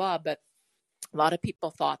 blah, blah, blah. But a lot of people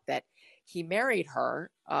thought that he married her.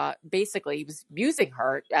 Basically, he was using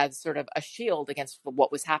her as sort of a shield against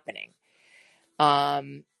what was happening.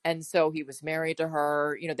 And so he was married to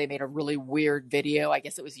her. They made a really weird video. I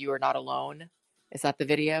guess it was You Are Not Alone. Is that the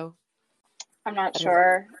video? I'm not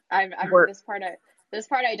sure. I'm this part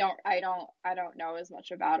I don't know as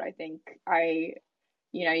much about. I think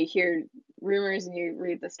you hear rumors and you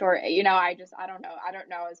read the story. I don't know. I don't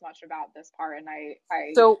know as much about this part. And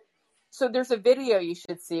So there's a video you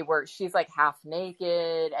should see where she's like half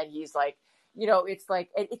naked and he's like it's like,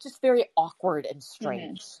 it's just very awkward and Mm-hmm.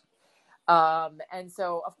 strange. And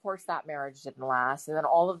so of course that marriage didn't last. And then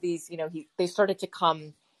all of these, they started to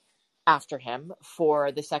come after him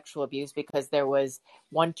for the sexual abuse, because there was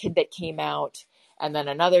one kid that came out and then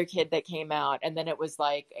another kid that came out. And then it was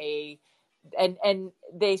like and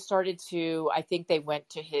they started to, I think they went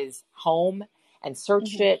to his home and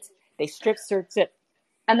searched Mm-hmm. it. They strip searched it.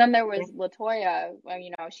 And then there was LaToya. Well,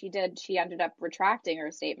 she ended up retracting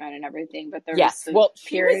her statement and everything, but there was a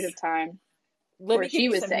period of time Let me give she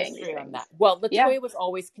you was some saying history these on that. things. Well, Yeah. LaToya was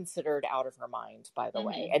always considered out of her mind, by the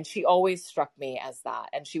way. Mm-hmm. And she always struck me as that.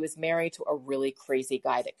 And she was married to a really crazy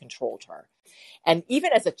guy that controlled her. And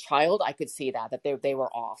even as a child, I could see that they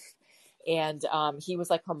were off. And he was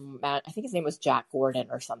like her man. I think his name was Jack Gordon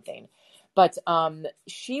or something. But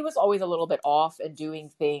she was always a little bit off and doing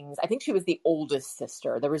things. I think she was the oldest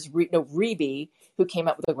sister. There was Rebe, who came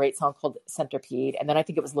out with a great song called Centipede. And then I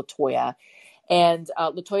think it was LaToya. And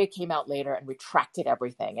LaToya came out later and retracted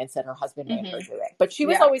everything and said her husband made her do it. But she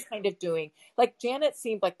was always kind of doing, like, Janet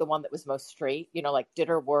seemed like the one that was most straight, like did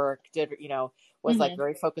her work, was like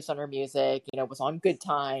very focused on her music, was on Good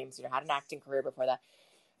Times, had an acting career before that.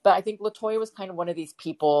 But I think LaToya was kind of one of these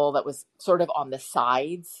people that was sort of on the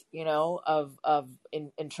sides, of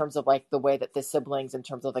in terms of like the way that the siblings, in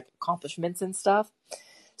terms of like accomplishments and stuff.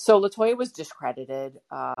 So LaToya was discredited,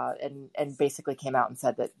 and basically came out and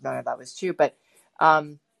said that none of that was true. But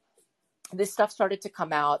this stuff started to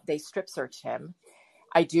come out. They strip searched him.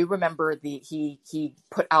 I do remember he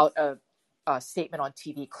put out a statement on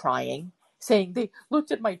TV crying, saying they looked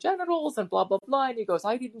at my genitals and blah, blah, blah. And he goes,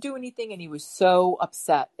 I didn't do anything. And he was so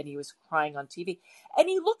upset and he was crying on TV. And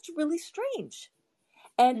he looked really strange.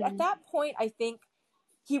 And at that point, I think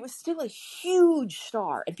he was still a huge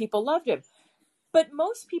star and people loved him. But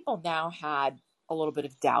most people now had a little bit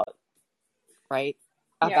of doubt, right?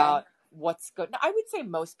 About what's good. Now, I would say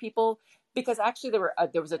most people, because actually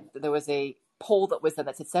there was a poll that was done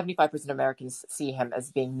that said 75% of Americans see him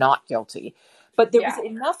as being not guilty. But there was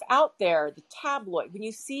enough out there, the tabloid, when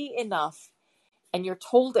you see enough and you're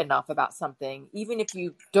told enough about something, even if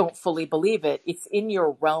you don't fully believe it, it's in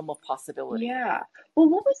your realm of possibility. Yeah. Well,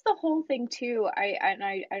 what was the whole thing too? I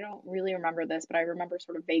don't really remember this, but I remember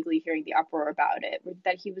sort of vaguely hearing the uproar about it,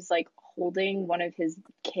 that he was like holding one of his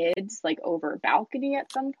kids like over a balcony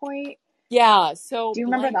at some point. Yeah. So do you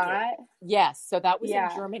remember that? Yes. So that was in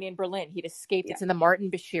Germany and Berlin. He'd escaped. It's in the Martin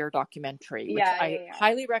Bashir documentary, which I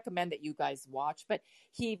highly recommend that you guys watch. But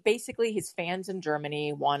he basically, his fans in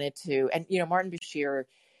Germany wanted to, and Martin Bashir,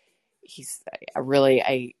 he's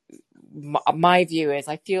my view is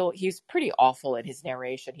I feel he's pretty awful in his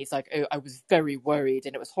narration. He's like, oh, I was very worried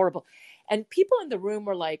and it was horrible. And people in the room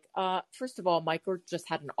were like, first of all, Michael just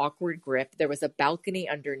had an awkward grip. There was a balcony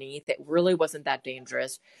underneath. It really wasn't that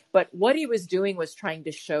dangerous. But what he was doing was trying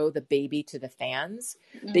to show the baby to the fans,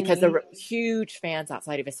 because there were huge fans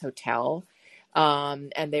outside of his hotel.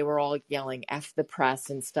 And they were all yelling F the press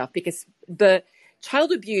and stuff, because the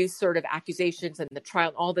child abuse sort of accusations and the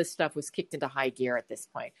trial, all this stuff was kicked into high gear at this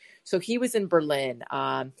point. So he was in Berlin,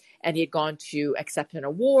 and he had gone to accept an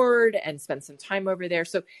award and spend some time over there.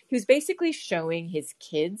 So he was basically showing his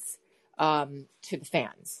kids to the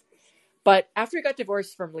fans. But after he got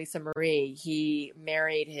divorced from Lisa Marie, he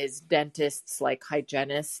married his dentist's like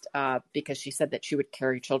hygienist, because she said that she would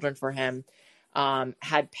carry children for him.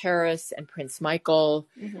 Had Paris and Prince Michael,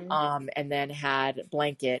 and then had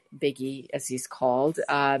Blanket, Biggie, as he's called,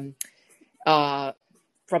 from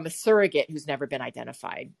a surrogate who's never been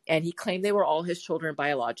identified. And he claimed they were all his children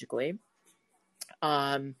biologically,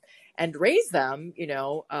 and raised them,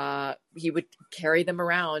 he would carry them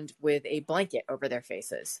around with a blanket over their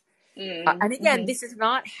faces. And again, this is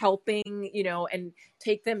not helping, and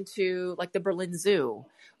take them to like the Berlin Zoo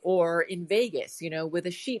or in Vegas, with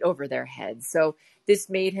a sheet over their heads. So this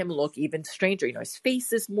made him look even stranger. His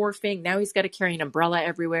face is morphing. Now he's got to carry an umbrella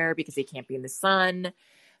everywhere because he can't be in the sun.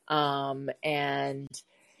 And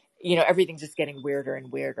everything's just getting weirder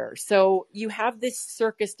and weirder. So you have this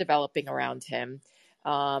circus developing around him.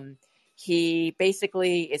 He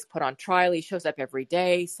basically is put on trial. He shows up every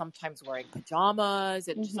day, sometimes wearing pajamas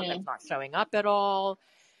and sometimes not showing up at all.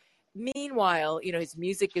 Meanwhile, his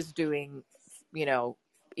music is doing,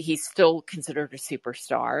 he's still considered a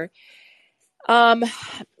superstar. And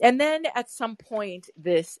then at some point,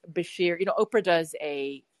 this Bashir, Oprah does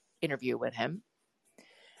a interview with him,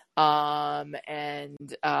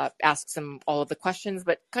 and asks him all of the questions,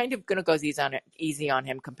 but kind of going to go easy on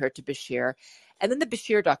him compared to Bashir. And then the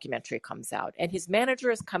Bashir documentary comes out, and his manager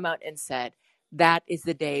has come out and said, that is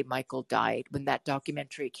the day Michael died, when that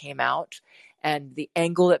documentary came out, and the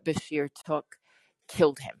angle that Bashir took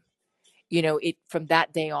killed him. it from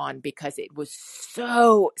that day on, because it was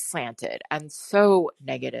so slanted and so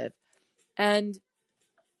negative. And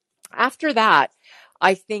after that,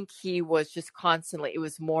 I think he was just constantly, it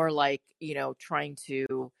was more like, trying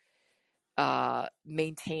to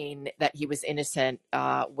maintain that he was innocent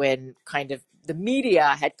when kind of the media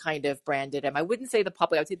had kind of branded him. I wouldn't say the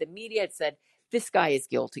public, I would say the media had said, this guy is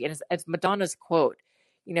guilty. And as Madonna's quote,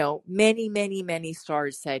 many, many, many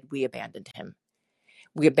stars said, we abandoned him.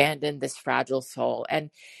 We abandoned this fragile soul.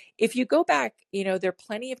 And if you go back, there are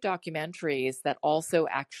plenty of documentaries that also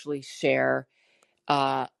actually share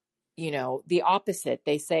uh, the opposite.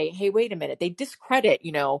 They say, hey, wait a minute. They discredit,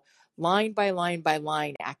 line by line by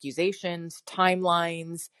line accusations,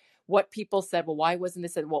 timelines, what people said. Well, why wasn't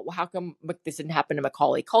this? Well, how come this didn't happen to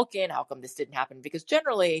Macaulay Culkin? How come this didn't happen? Because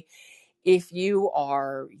generally, if you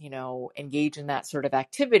are, engaged in that sort of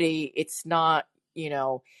activity, it's not,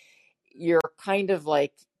 you're kind of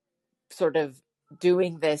like sort of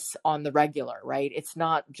doing this on the regular, right? It's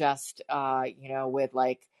not just, with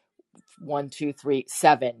like 1, 2, 3,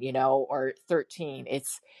 7, or 13.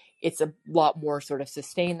 It's a lot more sort of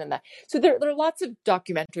sustained than that. So there are lots of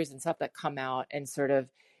documentaries and stuff that come out and sort of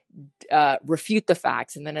refute the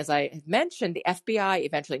facts. And then, as I had mentioned, the FBI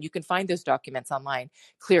eventually, and you can find those documents online,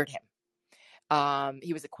 cleared him.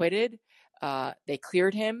 He was acquitted. They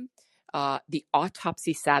cleared him. The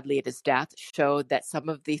autopsy, sadly, at his death showed that some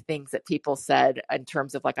of the things that people said in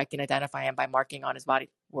terms of like, I can identify him by marking on his body,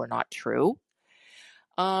 were not true.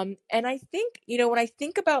 And I think, when I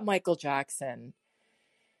think about Michael Jackson,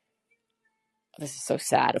 this is so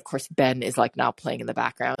sad. Of course, Ben is like now playing in the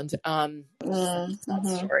background.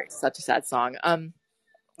 Story, such a sad song. I'm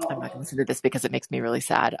not going to listen to this because it makes me really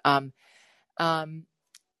sad. I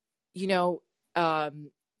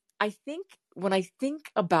think when I think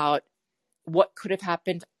about what could have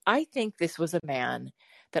happened, I think this was a man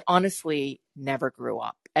that honestly never grew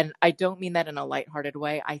up. And I don't mean that in a lighthearted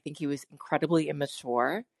way. I think he was incredibly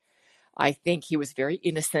immature. I think he was very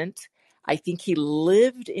innocent. I think he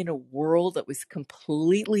lived in a world that was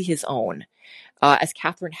completely his own. As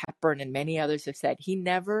Katharine Hepburn and many others have said, he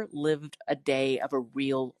never lived a day of a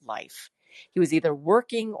real life. He was either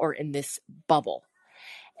working or in this bubble.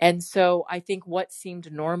 And so I think what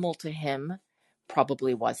seemed normal to him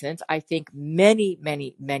probably wasn't. I think many,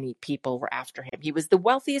 many, many people were after him. He was the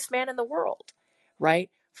wealthiest man in the world,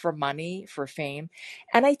 right? For money, for fame.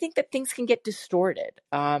 And I think that things can get distorted.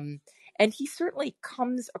 And he certainly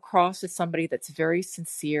comes across as somebody that's very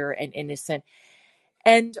sincere and innocent.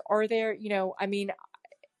 And are there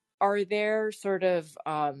sort of,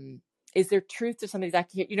 is there truth to some of these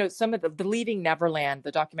accusations? Some of the Leaving Neverland,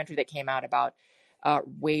 the documentary that came out about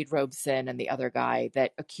Wade Robson and the other guy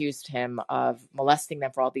that accused him of molesting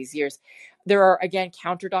them for all these years. There are, again,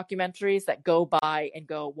 counter documentaries that go by and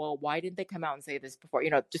go, well, why didn't they come out and say this before?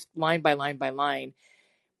 Just line by line by line,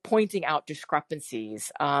 pointing out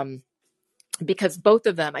discrepancies. Because both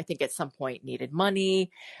of them, I think, at some point needed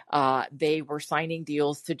money. They were signing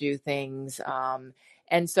deals to do things.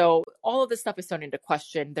 And so all of this stuff is thrown into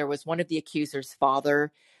question. There was one of the accuser's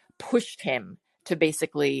father pushed him to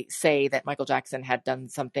basically say that Michael Jackson had done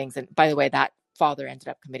some things. And by the way, that father ended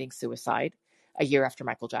up committing suicide a year after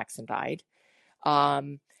Michael Jackson died.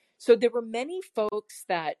 So there were many folks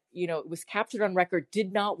that, it was captured on record,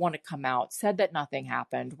 did not want to come out, said that nothing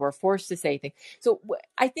happened, were forced to say things. So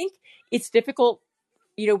I think it's difficult,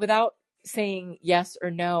 without saying yes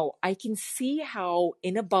or no. I can see how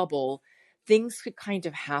in a bubble, things could kind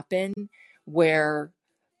of happen where,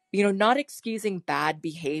 not excusing bad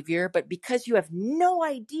behavior, but because you have no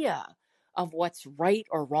idea of what's right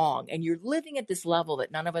or wrong, and you're living at this level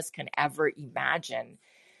that none of us can ever imagine,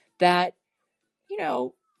 that,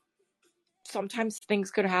 sometimes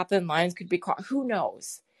things could happen, lines could be crossed, who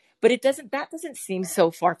knows? But that doesn't seem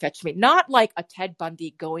so far-fetched to me. Not like a Ted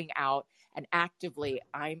Bundy going out and actively,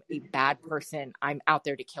 I'm a bad person, I'm out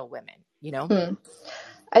there to kill women,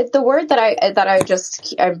 The word that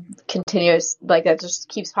I'm continuous, like, that just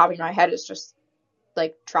keeps popping in my head is just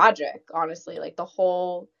like tragic, honestly. Like the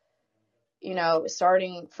whole,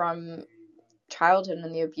 starting from childhood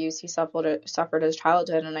and the abuse he suffered as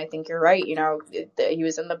childhood. And I think you're right. He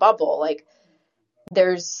was in the bubble. Like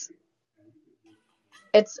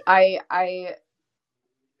I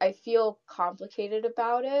feel complicated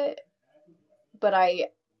about it, but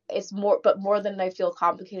more than I feel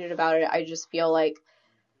complicated about it, I just feel like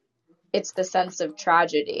it's the sense of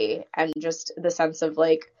tragedy and just the sense of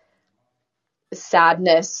like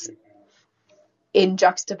sadness in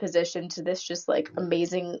juxtaposition to this just like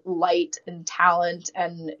amazing light and talent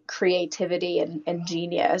and creativity and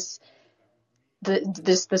genius.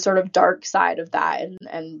 the sort of dark side of that,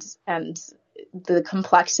 and the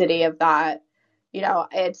complexity of that. You know,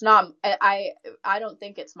 it's not, I don't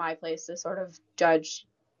think it's my place to sort of judge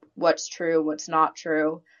what's true, what's not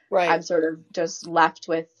true. Right. I'm sort of just left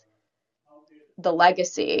with the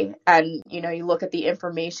legacy, and, you know, you look at the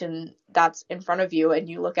information that's in front of you, and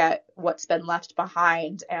you look at what's been left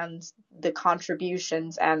behind, and the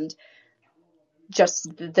contributions, and just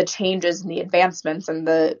the changes and the advancements, and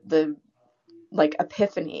the like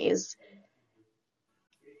epiphanies.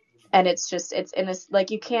 And it's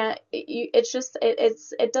like, you can't,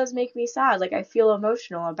 it does make me sad. Like, I feel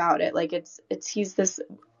emotional about it. Like, he's this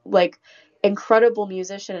like incredible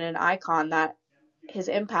musician and an icon that his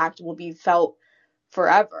impact will be felt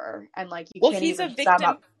forever. And like, you can't he's even a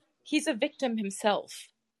victim. He's a victim himself.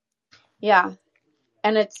 Yeah.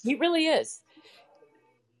 And he really is.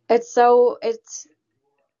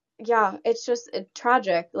 Yeah, it's just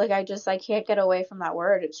tragic. Like, I can't get away from that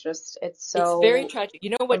word. It's very tragic.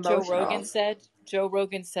 You know what emotional. Joe Rogan said? Joe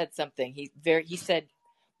Rogan said something. He said,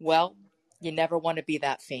 well, you never want to be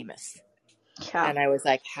that famous. Yeah. And I was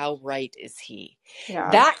like, how right is he?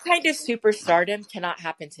 Yeah. That kind of superstardom cannot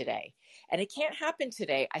happen today. And it can't happen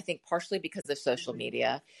today, I think, partially because of social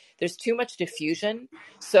media. There's too much diffusion.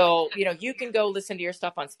 So, you know, you can go listen to your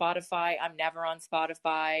stuff on Spotify. I'm never on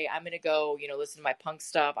Spotify. I'm going to go, you know, listen to my punk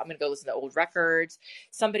stuff. I'm going to go listen to old records.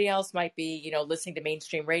 Somebody else might be, you know, listening to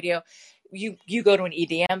mainstream radio. You go to an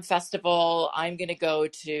EDM festival. I'm going to go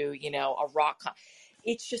to, you know, a rock.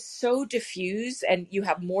 It's just so diffused, and you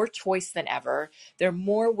have more choice than ever. There are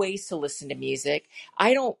more ways to listen to music.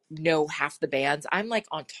 I don't know half the bands. I'm like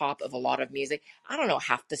on top of a lot of music. I don't know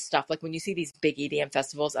half the stuff. Like when you see these big EDM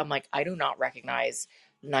festivals, I'm like, I do not recognize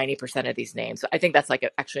 90% of these names. I think that's like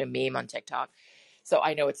actually a meme on TikTok. So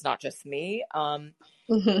I know it's not just me.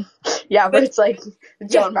 Mm-hmm. Yeah, but it's like,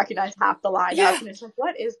 don't recognize half the lineup. Yeah. And it's like,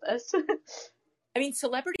 what is this? I mean,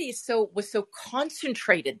 celebrity was so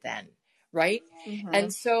concentrated then, right? Mm-hmm.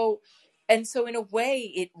 And so in a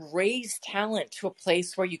way, it raised talent to a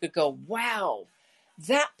place where you could go, wow,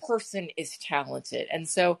 that person is talented. And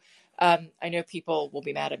so I know people will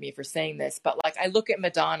be mad at me for saying this, but like, I look at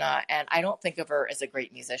Madonna and I don't think of her as a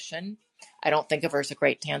great musician. I don't think of her as a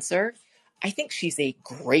great dancer. I think she's a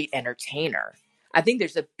great entertainer. I think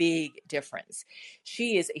there's a big difference.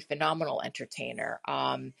 She is a phenomenal entertainer.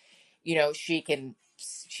 You know, she can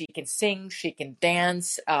sing, she can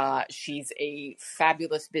dance. She's a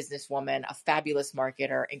fabulous businesswoman, a fabulous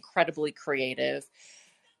marketer, incredibly creative.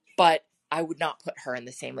 But I would not put her in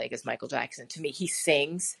the same league as Michael Jackson. To me, he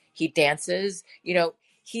sings, he dances. You know,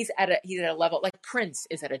 he's at a level like Prince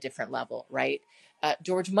is at a different level, right?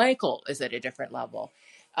 George Michael is at a different level,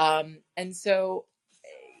 and so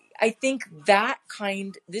I think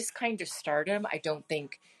this kind of stardom, I don't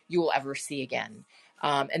think you will ever see again.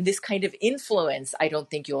 And this kind of influence, I don't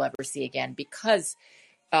think you'll ever see again because,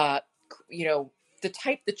 you know,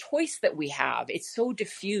 the choice that we have, it's so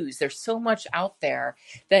diffused. There's so much out there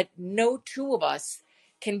that no two of us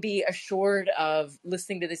can be assured of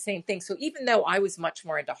listening to the same thing. So even though I was much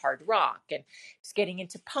more into hard rock and just getting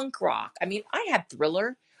into punk rock, I mean, I had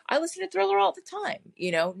Thriller. I listen to Thriller all the time,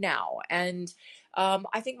 you know, now. And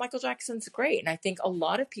I think Michael Jackson's great. And I think a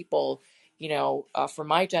lot of people, you know, from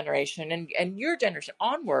my generation and your generation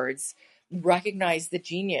onwards, recognize the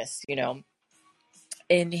genius, you know,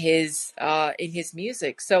 in his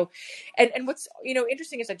music. So, and what's, you know,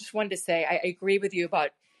 interesting is I just wanted to say, I agree with you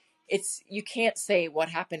about you can't say what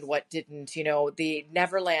happened, what didn't, you know, the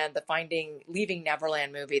Leaving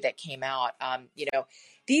Neverland movie that came out, you know,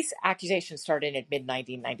 these accusations started in mid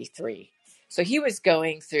 1993. So he was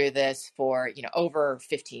going through this for, you know, over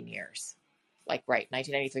 15 years, like, right.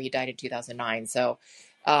 1993, he died in 2009. So,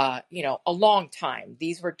 you know, a long time.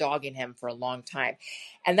 These were dogging him for a long time.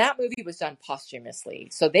 And that movie was done posthumously.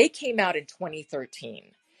 So they came out in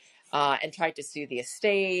 2013 and tried to sue the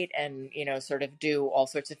estate and, you know, sort of do all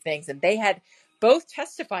sorts of things. And they had both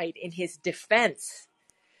testified in his defense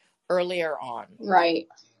earlier on. Right.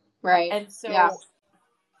 And so,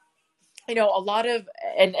 you know, a lot of,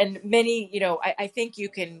 and many, you know, I think you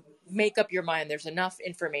can make up your mind. There's enough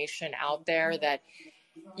information out there that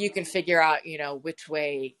you can figure out, you know, which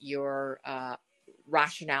way your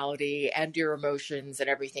rationality and your emotions and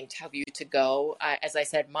everything tell you to go. As I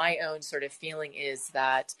said, my own sort of feeling is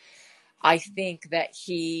that I think that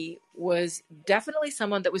he was definitely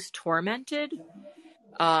someone that was tormented.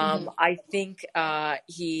 I think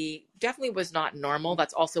he definitely was not normal.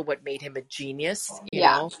 That's also what made him a genius, you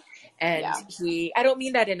know. And I don't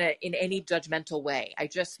mean that in any judgmental way. I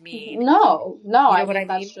just mean no. You know I what mean, I mean?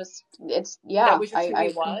 that's just, it's, yeah. That was just who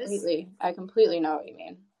he was. I completely know what you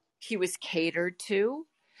mean. he was catered to.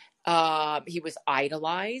 He was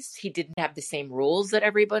idolized. He didn't have the same rules that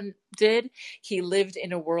everyone did. He lived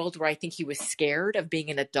in a world where I think he was scared of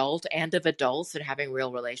being an adult and of adults and having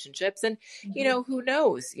real relationships. And, who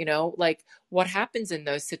knows, like what happens in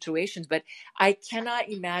those situations. But I cannot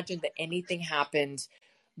imagine that anything happened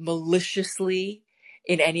maliciously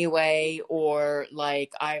in any way, or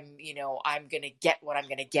like I'm going to get what I'm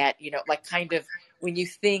going to get, like kind of when you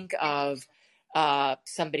think of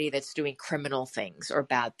somebody that's doing criminal things or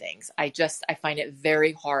bad things. I find it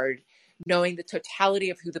very hard, knowing the totality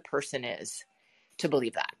of who the person is, to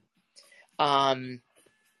believe that.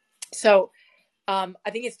 So I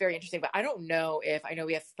think it's very interesting, but I don't know I know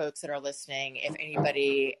we have folks that are listening, if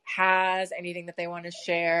anybody has anything that they want to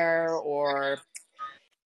share, or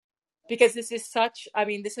because this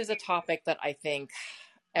is a topic that I think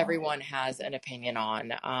everyone has an opinion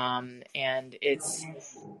on. And it's,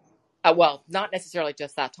 well, not necessarily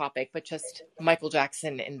just that topic, but just Michael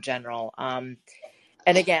Jackson in general. And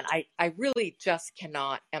again, I really just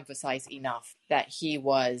cannot emphasize enough that he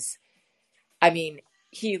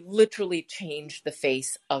literally changed the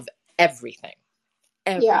face of everything.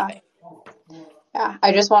 Everything. Yeah.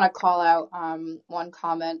 I just want to call out one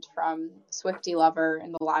comment from Swifty Lover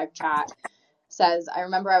in the live chat. Says, I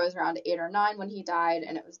remember I was around 8 or 9 when he died,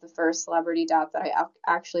 and it was the first celebrity death that I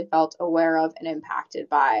actually felt aware of and impacted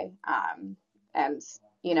by. And,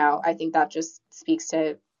 I think that just speaks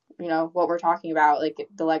to, what we're talking about, like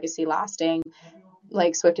the legacy lasting.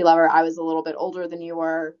 Like Swifty Lover, I was a little bit older than you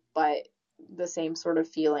were, but the same sort of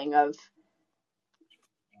feeling of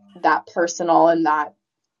that personal and that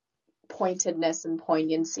pointedness and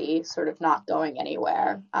poignancy sort of not going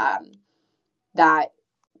anywhere. That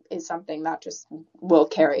is something that just will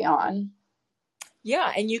carry on.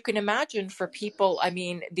 Yeah. And you can imagine for people,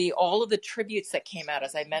 all of the tributes that came out,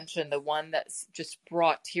 as I mentioned, the one that just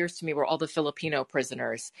brought tears to me were all the Filipino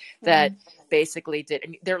prisoners that basically did.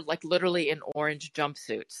 And they're like literally in orange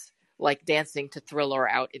jumpsuits, like dancing to Thriller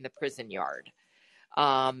out in the prison yard.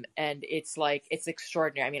 And it's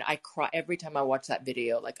extraordinary. I cry every time I watch that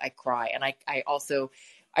video, like I cry. And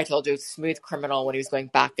I told you, Smooth Criminal, when he was going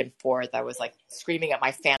back and forth, I was like screaming at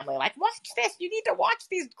my family, like, watch this, you need to watch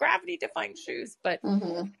these gravity defying shoes. But,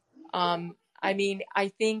 I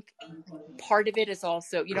think part of it is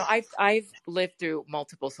also, I've lived through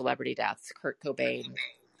multiple celebrity deaths. Kurt Cobain,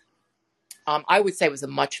 I would say was a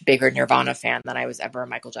much bigger Nirvana fan than I was ever a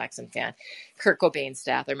Michael Jackson fan. Kurt Cobain's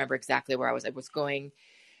death, I remember exactly where I was. I was going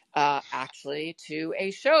actually to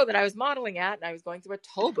a show that I was modeling at, and I was going through a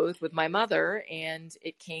toll booth with my mother, and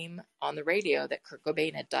it came on the radio that Kurt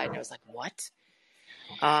Cobain had died, and I was like, what?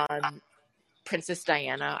 Princess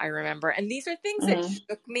Diana, I remember. And these are things that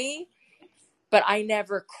shook me, but I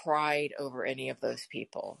never cried over any of those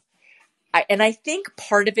people. I think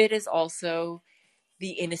part of it is also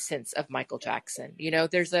the innocence of Michael Jackson.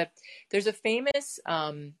 There's a famous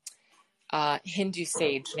Hindu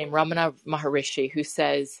sage named Ramana Maharishi who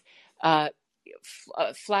says, a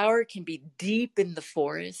flower can be deep in the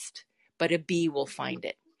forest, but a bee will find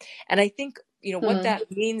it. And I think, what that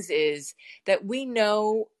means is that we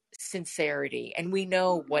know sincerity, and we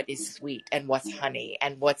know what is sweet and what's honey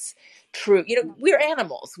and what's true. We're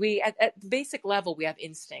animals. We, at basic level, we have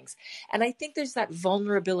instincts. And I think there's that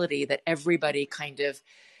vulnerability that everybody kind of,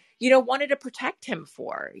 wanted to protect him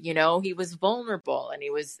for. He was vulnerable and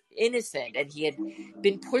he was innocent, and he had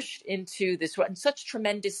been pushed into this such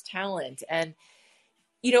tremendous talent. And,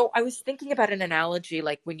 I was thinking about an analogy,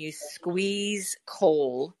 like when you squeeze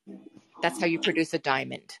coal, that's how you produce a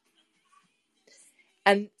diamond.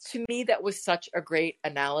 And to me, that was such a great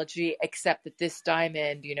analogy, except that this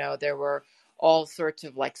diamond, there were all sorts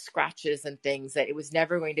of like scratches and things, that it was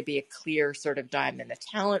never going to be a clear sort of diamond. The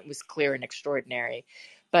talent was clear and extraordinary,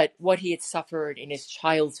 but what he had suffered in his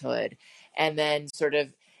childhood, and then sort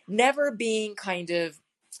of never being kind of,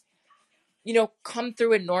 come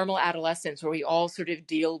through a normal adolescence where we all sort of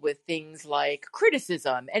deal with things like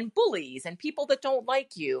criticism and bullies and people that don't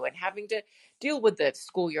like you, and having to deal with the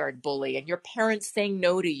schoolyard bully and your parents saying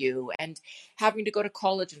no to you, and having to go to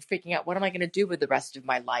college and freaking out, what am I going to do with the rest of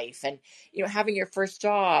my life? And, having your first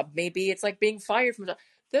job, maybe it's like being fired from a job.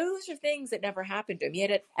 Those are things that never happened to him. He had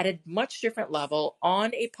it at a much different level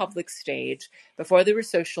on a public stage before there was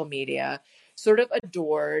social media, sort of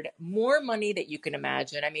adored, more money that you can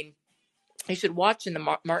imagine. You should watch in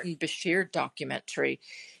the Martin Bashir documentary.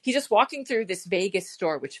 He's just walking through this Vegas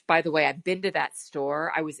store, which, by the way, I've been to that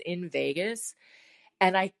store. I was in Vegas,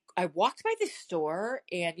 and I walked by this store,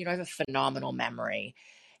 and, I have a phenomenal memory.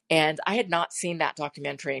 And I had not seen that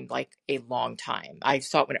documentary in like a long time. I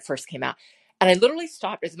saw it when it first came out. And I literally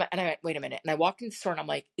stopped and I went, wait a minute. And I walked in the store and I'm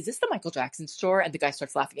like, is this the Michael Jackson store? And the guy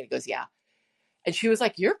starts laughing and he goes, yeah. And she was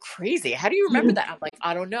like, you're crazy. How do you remember that? I'm like,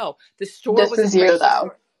 I don't know. The store This was is you,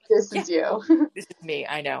 though. This is you. This is me.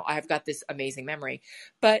 I know. I've got this amazing memory.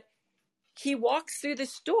 But he walks through the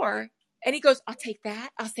store and he goes, I'll take that.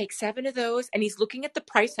 I'll take 7 of those. And he's looking at the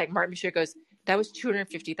price tag. Martin Bashir goes, that was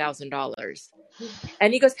 $250,000.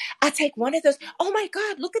 And he goes, I'll take 1 of those. Oh my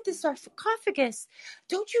God, look at this sarcophagus.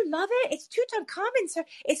 Don't you love it? It's Tutankhamun, sir.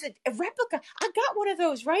 It's a replica. I got 1 of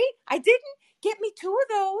those, right? I didn't. Get me 2 of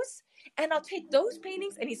those and I'll take those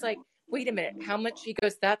paintings. And he's like, wait a minute, how much? He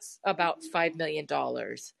goes, that's about $5 million.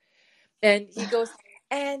 And he goes,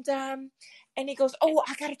 and he goes, oh,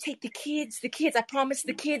 I got to take the kids. I promised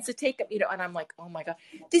the kids to take them, and I'm like, oh my God,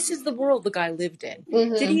 this is the world the guy lived in.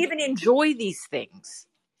 Mm-hmm. Did he even enjoy these things?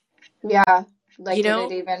 Yeah. Like,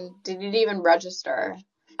 did it even register?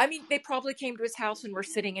 I mean, they probably came to his house and were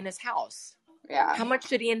sitting in his house. Yeah. How much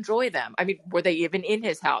did he enjoy them? I mean, were they even in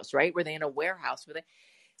his house, right? Were they in a warehouse?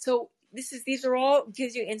 So these are all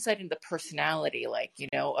gives you insight into the personality, like,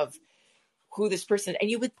 of who this person,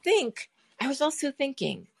 and you would think, I was also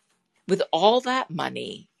thinking with all that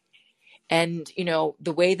money and,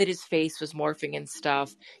 the way that his face was morphing and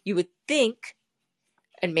stuff, you would think,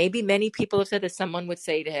 and maybe many people have said that someone would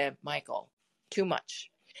say to him, Michael, too much.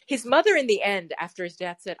 His mother, in the end, after his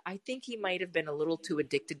death, said, I think he might have been a little too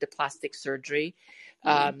addicted to plastic surgery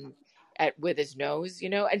with his nose,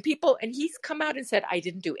 and he's come out and said, I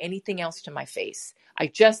didn't do anything else to my face. I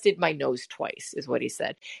just did my nose twice, is what he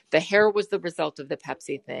said. The hair was the result of the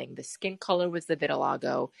Pepsi thing. The skin color was the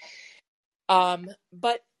vitiligo.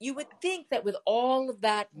 But you would think that with all of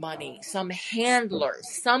that money, some handler,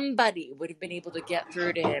 somebody would have been able to get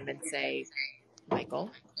through to him and say,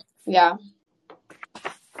 Michael. Yeah.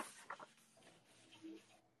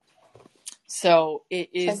 So it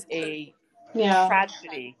is a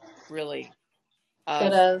tragedy, really,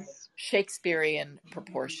 of Shakespearean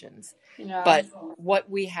proportions. Yeah. But what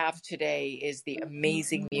we have today is the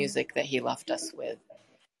amazing music that he left us with,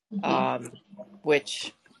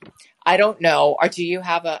 which I don't know. Or do you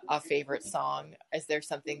have a favorite song? Is there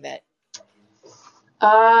something that?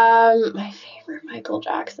 My favorite Michael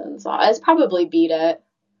Jackson song is probably Beat It.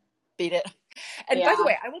 Beat It. And by the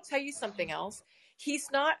way, I will tell you something else.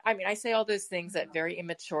 He's not, I mean, I say all those things that very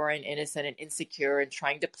immature and innocent and insecure and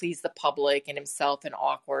trying to please the public and himself and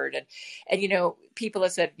awkward. And people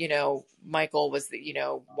have said, Michael was,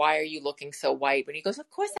 why are you looking so white? When he goes,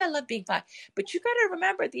 of course I love being black. But you got to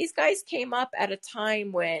remember, these guys came up at a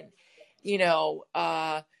time when, if,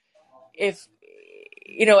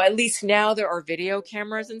 at least now there are video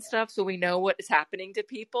cameras and stuff, so we know what is happening to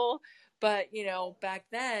people. But, back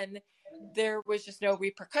then, there was just no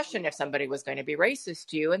repercussion if somebody was going to be racist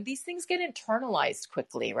to you. And these things get internalized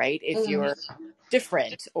quickly, right? If you're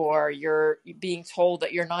different or you're being told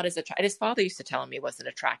that you're not as attractive. His father used to tell him he wasn't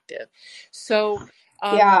attractive. So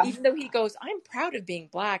even though he goes, I'm proud of being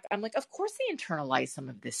black, I'm like, of course they internalize some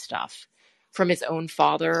of this stuff from his own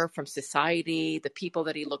father, from society, the people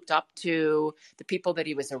that he looked up to, the people that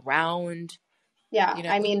he was around. Yeah.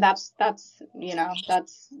 I mean, that's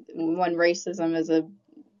when racism is a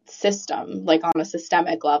system, like on a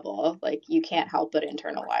systemic level, like you can't help but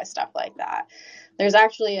internalize stuff like that. There's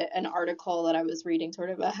actually an article that I was reading sort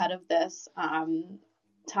of ahead of this.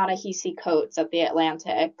 Ta-Nehisi Coates at The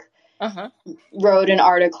Atlantic wrote an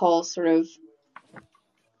article sort of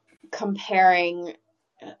comparing,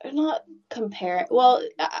 not compare. Well,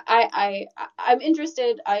 I'm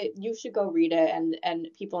interested. You should go read it, and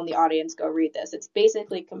people in the audience go read this. It's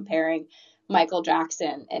basically comparing Michael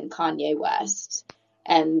Jackson and Kanye West.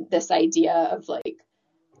 And this idea of like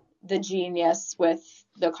the genius with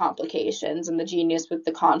the complications and the genius with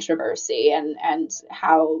the controversy and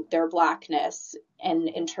how their blackness and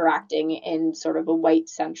interacting in sort of a white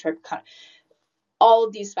centric, all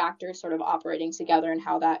of these factors sort of operating together and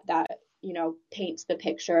how that paints the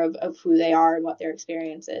picture of who they are and what their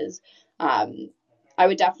experience is. I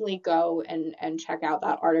would definitely go and check out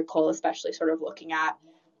that article, especially sort of looking at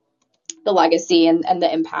the legacy and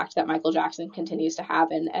the impact that Michael Jackson continues to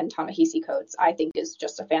have. And Ta-Nehisi Coates, I think, is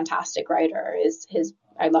just a fantastic writer.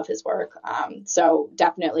 I love his work. So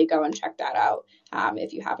definitely go and check that out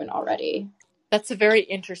if you haven't already. That's a very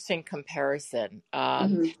interesting comparison.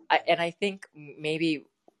 And I think maybe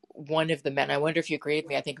one of the men, I wonder if you agree with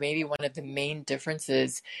me, I think maybe one of the main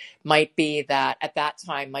differences might be that at that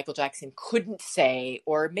time, Michael Jackson couldn't say,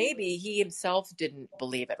 or maybe he himself didn't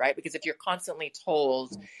believe it, right? Because if you're constantly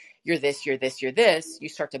told, you're this, you're this, you're this, you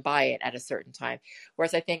start to buy it at a certain time.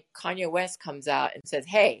 Whereas I think Kanye West comes out and says,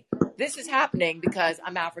 hey, this is happening because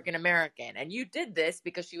I'm African American, and you did this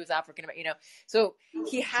because she was African American. So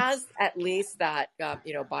he has at least that,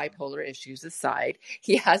 bipolar issues aside,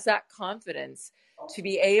 he has that confidence to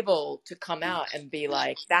be able to come out and be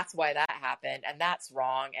like, that's why that happened, and that's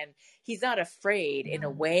wrong. And he's not afraid in a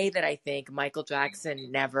way that I think Michael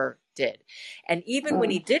Jackson never did. And even when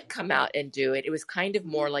he did come out and do it, it was kind of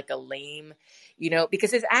more like a lame,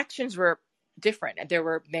 because his actions were different. And there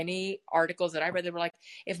were many articles that I read that were like,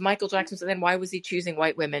 if Michael Jackson, so then why was he choosing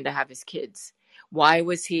white women to have his kids? Why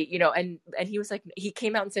was he, and he was like, he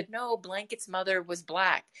came out and said, no, Blanket's mother was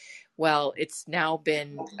Black. Well, it's now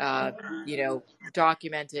been,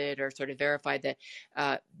 documented or sort of verified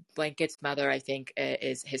that Blanket's mother, I think,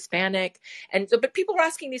 is Hispanic. And so, but people were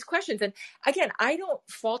asking these questions. And again, I don't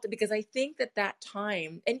fault it, because I think that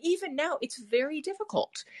time, and even now, it's very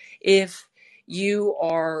difficult if you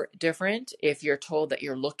are different, if you're told that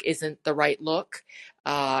your look isn't the right look,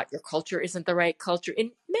 your culture isn't the right culture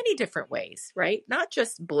in many different ways, right? Not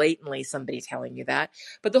just blatantly somebody telling you that,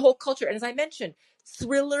 but the whole culture. And as I mentioned,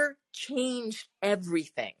 Thriller changed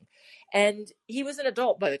everything. And he was an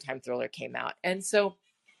adult by the time Thriller came out. And so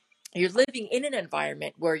you're living in an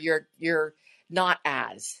environment where you're not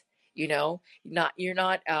as, you're not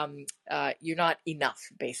enough,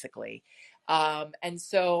 basically. And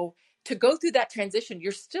so to go through that transition,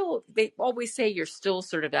 they always say you're still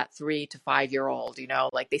sort of that 3 to 5 year old,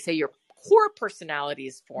 like they say your core personality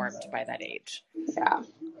is formed by that age.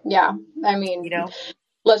 Yeah. I mean, you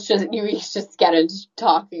just get into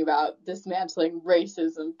talking about dismantling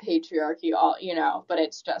racism, patriarchy, all, but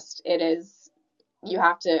you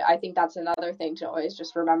have to, I think that's another thing to always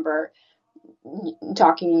just remember,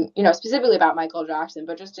 talking, specifically about Michael Jackson,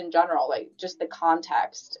 but just in general, like just the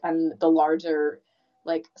context and the larger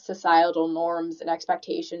like societal norms and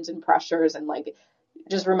expectations and pressures, and like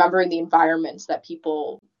just remembering the environments that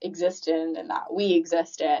people exist in and that we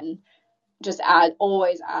exist in, just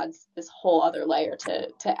always adds this whole other layer to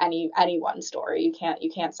anyone's story. You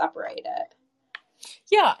can't separate it.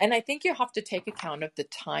 Yeah, and I think you have to take account of the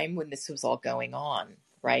time when this was all going on,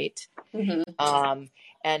 right? Mm-hmm.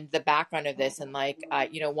 And the background of this, and like,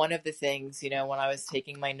 one of the things, when I was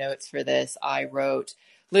taking my notes for this, I wrote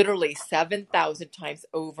literally 7,000 times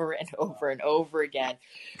over and over and over again,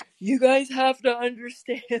 you guys have to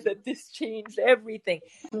understand that this changed everything.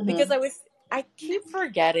 Mm-hmm. Because I keep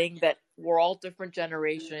forgetting that we're all different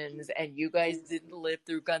generations, and you guys didn't live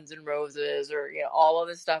through Guns N' Roses or, all of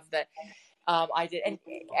the stuff that I did.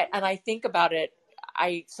 And I think about it,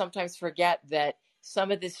 I sometimes forget that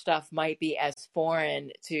some of this stuff might be as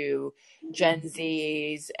foreign to Gen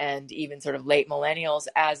Zs and even sort of late millennials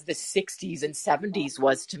as the 60s and 70s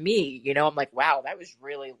was to me. I'm like, wow, that was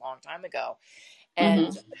really a long time ago. And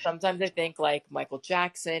mm-hmm. sometimes I think like Michael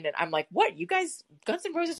Jackson, and I'm like, what, you guys, Guns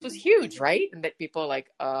N' Roses was huge, right? And that people are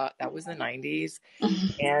like, that was the 90s.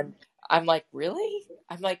 Mm-hmm. And I'm like, really?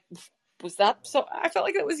 I'm like, was that so? I felt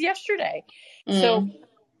like it was yesterday. Mm. So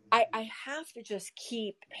I have to just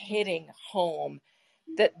keep hitting home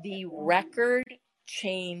that the record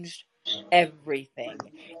changed everything.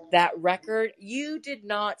 That record, you did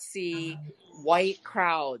not see white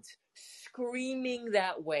crowds screaming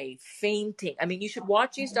that way, fainting. I mean, you should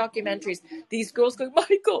watch these documentaries. These girls going,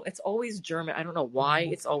 Michael, it's always German. I don't know why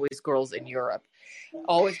it's always girls in Europe.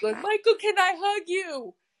 Always going, Michael, can I hug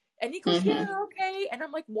you? And he goes, mm-hmm. yeah, okay. And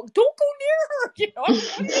I'm like, well, don't go near her. I'm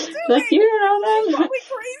like, what are you doing? She's probably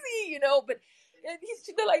crazy, But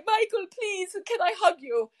they're like, Michael, please, can I hug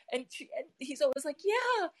you? And he's always like,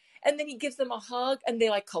 yeah. And then he gives them a hug, and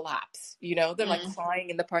they like collapse. They're mm-hmm. like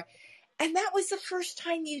crying in the park. And that was the first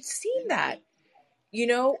time you'd seen that,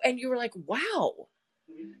 And you were like, wow.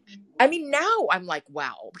 I mean, now I'm like,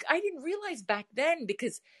 wow. I didn't realize back then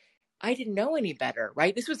because I didn't know any better,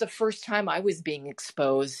 right? This was the first time I was being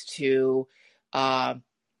exposed to,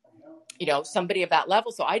 somebody of that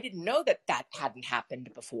level. So I didn't know that hadn't happened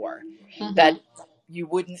before, mm-hmm. that you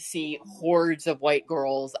wouldn't see hordes of white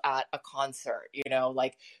girls at a concert,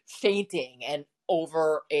 like fainting and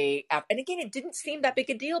and again, it didn't seem that big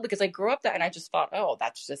a deal because I grew up that and I just thought, oh,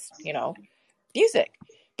 that's just, music.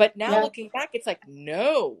 But now looking back, it's like,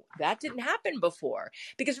 no, that didn't happen before.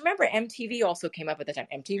 Because remember, MTV also came up at the time.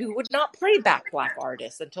 MTV would not play back Black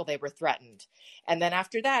artists until they were threatened. And then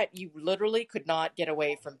after that, you literally could not get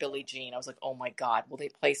away from Billie Jean. I was like, oh my God, will they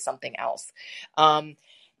play something else? So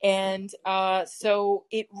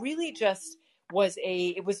it really just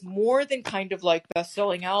it was more than kind of like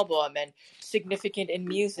best-selling album and significant in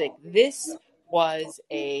music. This was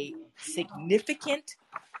a significant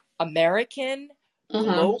American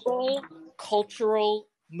global cultural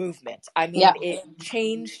movement. I mean, Yeah. it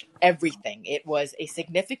changed everything. It was a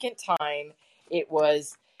significant time. It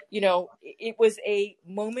was, it was a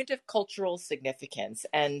moment of cultural significance,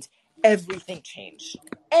 and everything changed.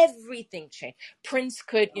 Everything changed. Prince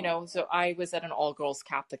could, so I was at an all-girls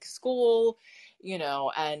Catholic school,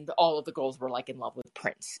 and all of the girls were like in love with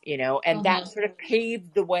Prince, and that sort of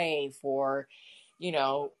paved the way for,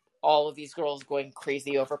 all of these girls going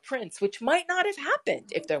crazy over Prince, which might not have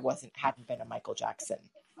happened if there hadn't been a Michael Jackson.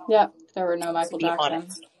 Yeah, there were no Michael Jackson.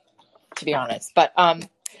 To be honest. But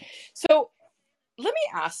so let me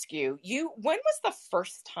ask you, when was the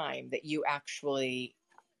first time that you actually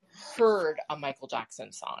heard a Michael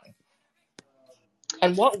Jackson song?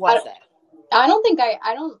 And what was it? I don't think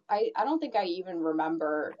I even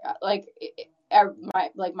remember. My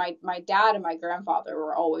dad and my grandfather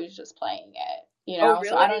were always just playing it, Oh, really?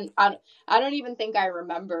 So I don't even think I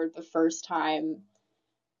remember the first time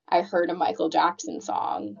I heard a Michael Jackson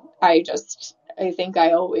song. I think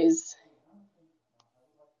I always,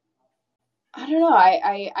 I don't know.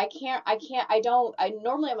 I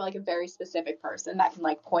normally am like a very specific person that can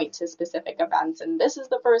like point to specific events, and this is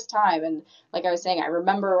the first time. And like I was saying, I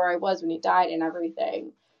remember where I was when he died and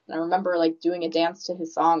everything. And I remember like doing a dance to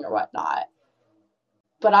his song or whatnot.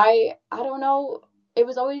 But I don't know. He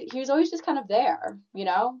was always just kind of there, He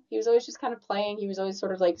was always just kind of playing. He was always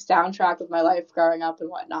sort of like soundtrack of my life growing up and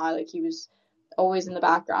whatnot. Like he was always in the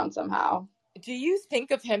background somehow. Do you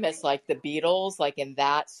think of him as like the Beatles, like in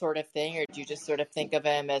that sort of thing, or do you just sort of think of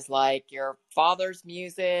him as like your father's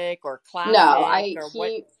music or classic? No,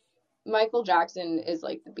 Michael Jackson is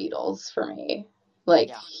like the Beatles for me.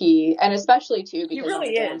 Like and especially too because he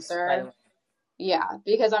really I'm a dancer. Yeah,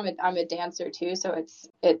 because I'm a dancer too, so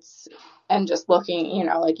it's and just looking,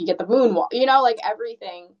 like you get the moonwalk, like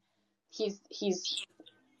everything. He's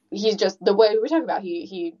just the way we were talking about.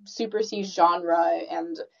 He supersedes genre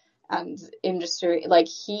and industry. Like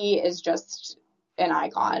he is just an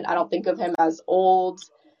icon. I don't think of him as old.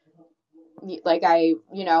 Like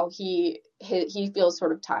he feels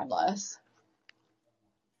sort of timeless.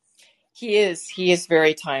 He is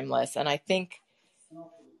very timeless, and I think.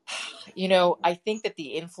 I think that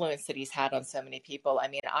the influence that he's had on so many people, I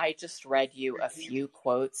mean, I just read you a few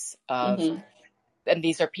quotes of, and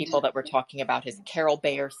these are people that were talking about his Carol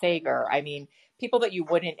Bayer Sager. I mean, people that you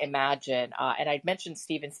wouldn't imagine. And I'd mentioned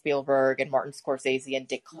Steven Spielberg and Martin Scorsese and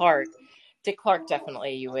Dick Clark. Dick Clark,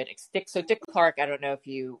 definitely you would stick. So Dick Clark, I don't know if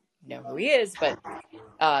you know who he is, but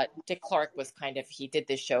Dick Clark was he did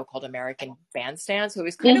this show called American Bandstand. So he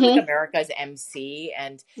was kind of like America's MC.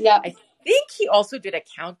 And I think he also did a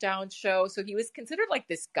countdown show. So he was considered like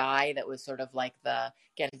this guy that was sort of like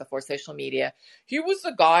again, before social media, he was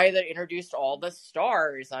the guy that introduced all the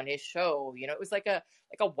stars on his show. It was like a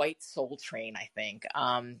white Soul Train, I think.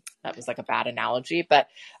 That was like a bad analogy, but,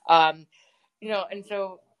 and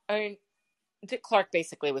so, I mean, Dick Clark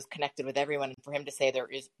basically was connected with everyone, and for him to say there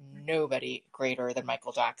is nobody greater than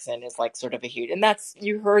Michael Jackson is like sort of a huge, and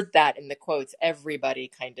you heard that in the quotes. Everybody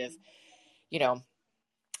kind of,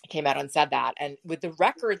 came out and said that. And with the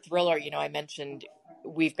record Thriller, I mentioned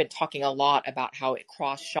we've been talking a lot about how it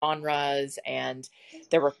crossed genres, and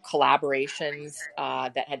there were collaborations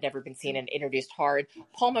that had never been seen and introduced hard.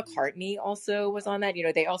 Paul McCartney also was on that.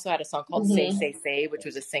 They also had a song called Say, Say, Say, which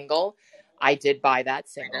was a single. I did buy that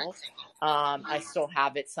single. I still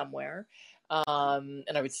have it somewhere. And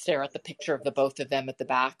I would stare at the picture of the both of them at the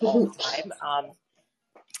back all the time.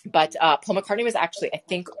 But Paul McCartney was actually, I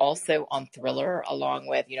think, also on Thriller, along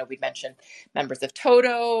with, we'd mentioned members of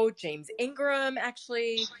Toto, James Ingram,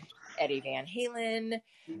 actually, Eddie Van Halen,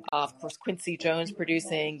 of course, Quincy Jones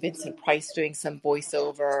producing, Vincent Price doing some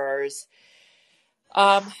voiceovers.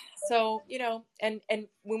 So, and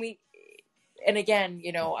when we, and again,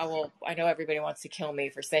 I know everybody wants to kill me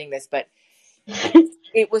for saying this, but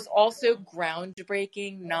it was also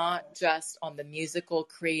groundbreaking, not just on the musical,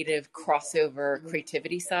 creative, crossover,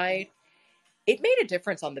 creativity side. It made a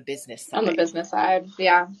difference on the business side. On the business side,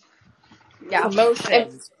 yeah.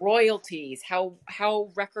 Promotions, royalties, how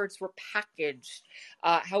records were packaged,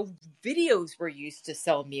 how videos were used to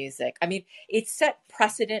sell music. I mean, it set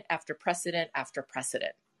precedent after precedent after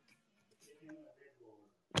precedent.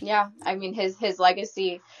 Yeah, I mean his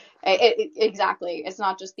legacy, exactly. It's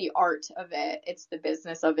not just the art of it; it's the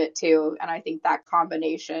business of it too. And I think that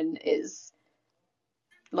combination is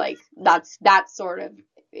like that's sort of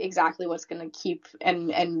exactly what's going to keep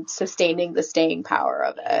and sustaining the staying power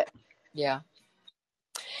of it. Yeah.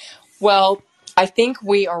 Well, I think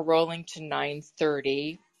we are rolling to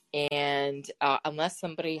 9:30, and unless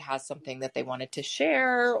somebody has something that they wanted to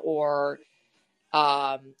share or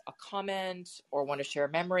a comment or want to share a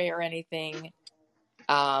memory or anything,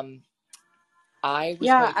 I was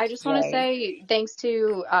going to I just want to say thanks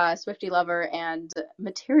to Swifty Lover and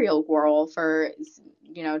Material Girl for,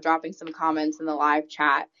 dropping some comments in the live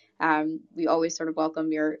chat. We always sort of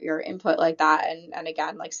welcome your input like that. And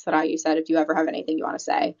again, like Sarayu said, if you ever have anything you want to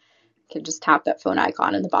say, you can just tap that phone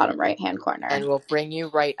icon in the bottom right-hand corner. And we'll bring you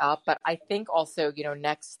right up. But I think also,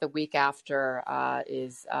 the week after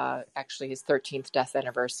is actually his 13th death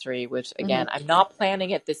anniversary, which again, I'm not planning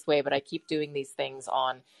it this way, but I keep doing these things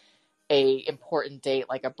on a important date,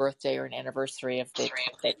 like a birthday or an anniversary of the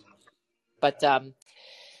topic. But,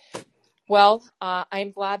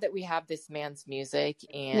 I'm glad that we have this man's music.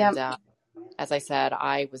 And as I said,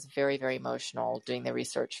 I was very, very emotional doing the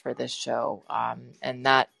research for this show. And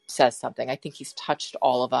that says something. I think he's touched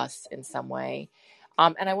all of us in some way.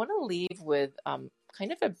 And I want to leave with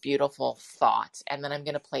kind of a beautiful thought. And then I'm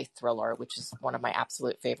going to play Thriller, which is one of my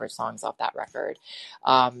absolute favorite songs off that record.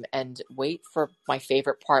 And wait for my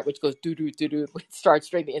favorite part, which goes doo-doo, when it starts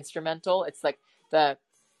during the instrumental. It's like the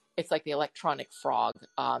electronic frog.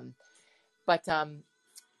 But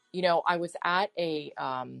I was at a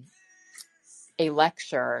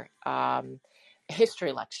lecture, a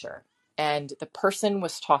history lecture, and the person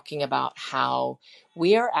was talking about how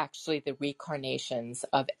we are actually the reincarnations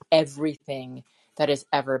of everything that has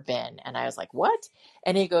ever been. And I was like, what?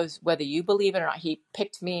 And he goes, whether you believe it or not, he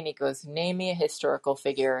picked me and he goes, name me a historical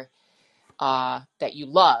figure that you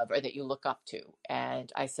love or that you look up to.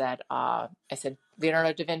 And I said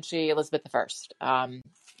Leonardo da Vinci, Elizabeth I.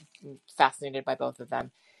 Fascinated by both of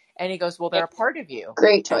them. And he goes, well, they're a part of you.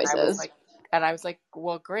 Great choices. And I was like,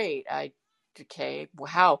 well, great. Okay,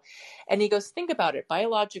 well, how? And he goes, think about it.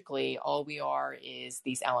 Biologically, all we are is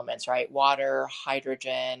these elements, right? Water,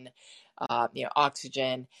 hydrogen,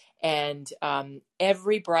 oxygen. And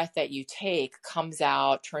every breath that you take comes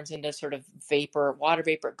out, turns into sort of vapor, water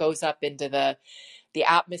vapor, goes up into the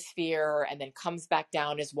atmosphere and then comes back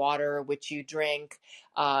down as water, which you drink.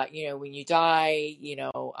 When you die,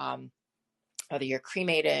 whether you're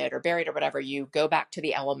cremated or buried or whatever, you go back to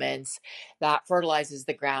the elements that fertilizes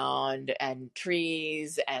the ground and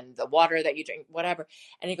trees and the water that you drink, whatever.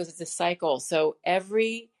 And he goes, it's a cycle. So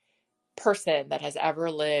every person that has ever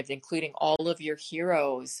lived, including all of your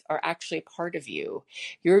heroes, are actually part of you.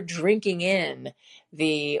 You're drinking in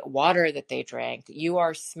the water that they drank. You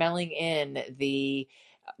are smelling in the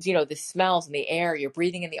smells in the air. You're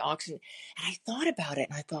breathing in the oxygen. And I thought about it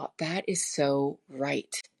and I thought, that is so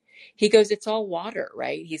right. He goes, it's all water,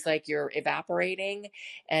 right? He's like, you're evaporating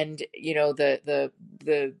and, your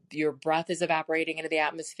breath is evaporating into the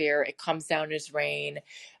atmosphere. It comes down as rain,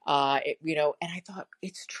 and I thought,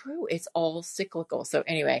 it's true. It's all cyclical. So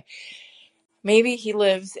anyway, maybe he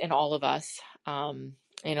lives in all of us, in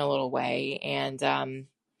a little way. And,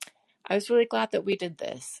 I was really glad that we did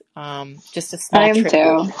this. Just a small tribute. I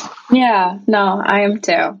am too. Yeah, no, I am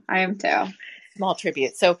too. Small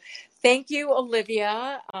tribute. So thank you,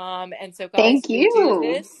 Olivia. And so guys, thank you. We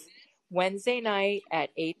do this Wednesday night at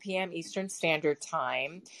 8 p.m. Eastern Standard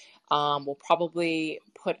Time. We'll probably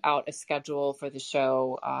put out a schedule for the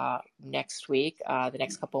show next week, the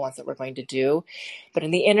next couple ones that we're going to do. But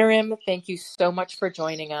in the interim, thank you so much for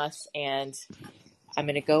joining us. And I'm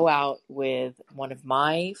going to go out with one of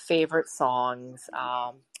my favorite songs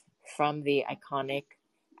from the iconic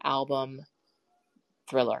album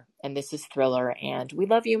Thriller. And this is Thriller. And we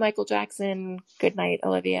love you, Michael Jackson. Good night,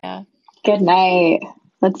 Olivia. Good night.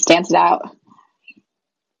 Let's dance it out.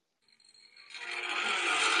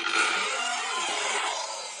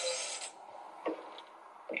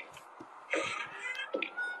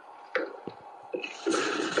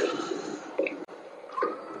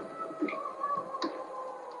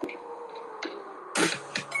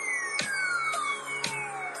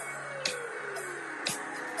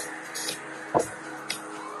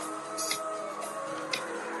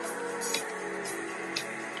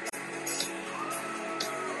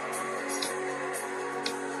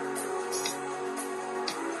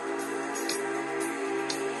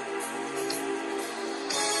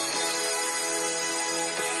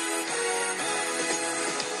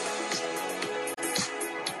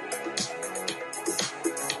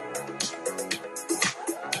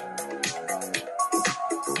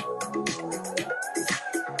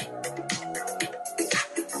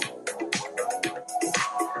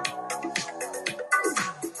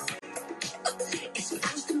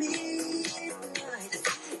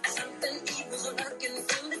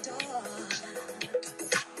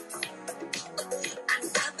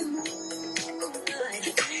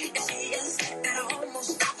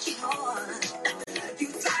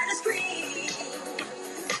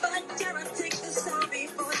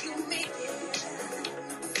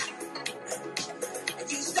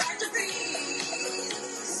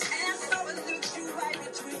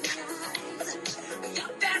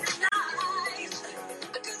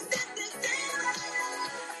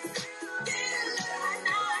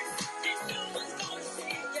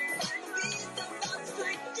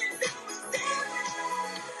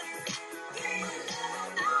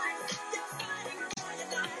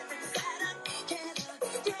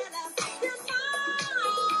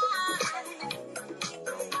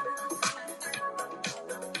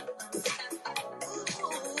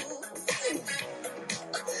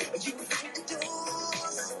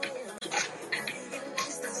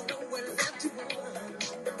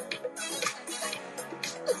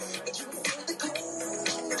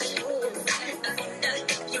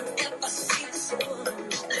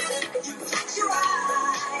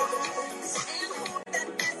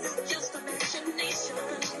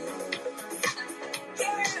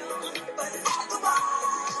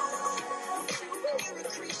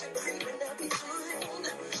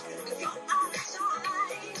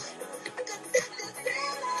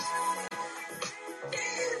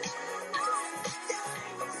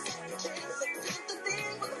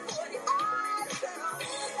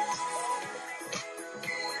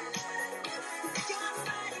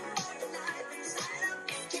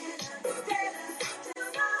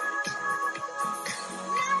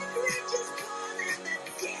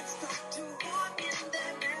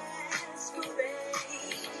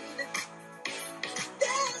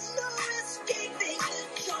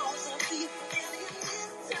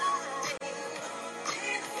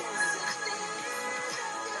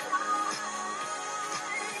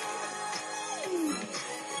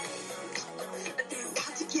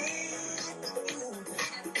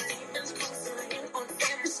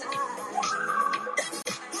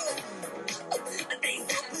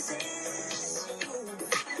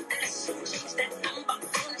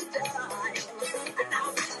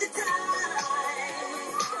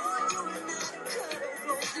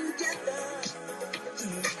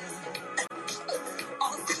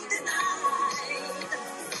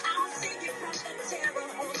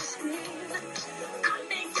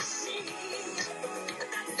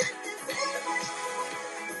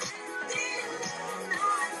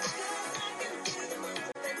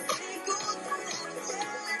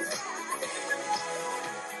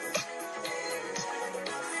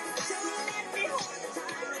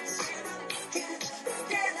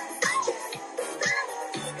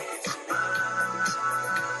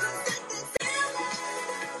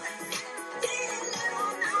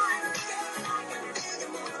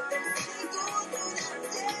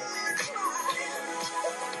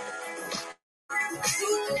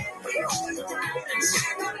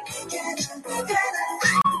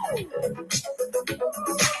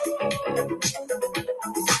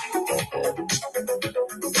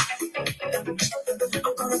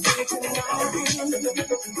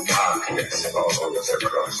 Darkness falls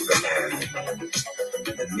across the land.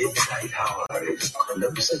 The midnight hour is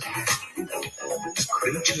close at hand.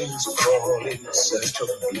 Creatures crawl in search of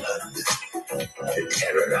blood to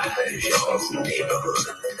terrorize your neighborhood.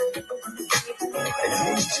 And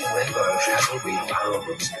whosoever shall be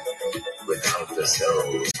found without the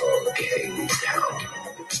soul for getting down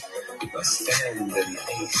must stand and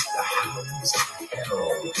face the hounds of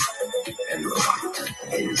hell and rot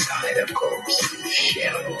inside a corpse's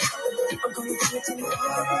shell.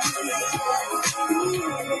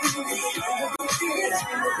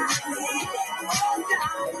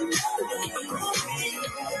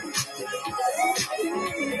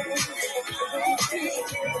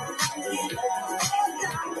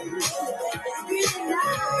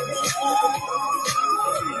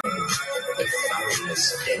 The foulest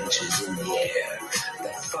stenches in the air, the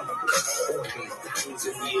funk of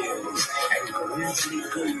 40,000 years, and grisly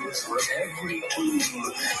ghouls for every tomb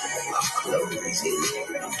are closing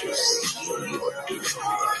in to seal your doom.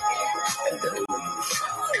 And though you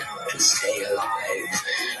fight to stay alive,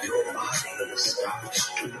 your body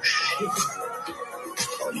starts to shiver,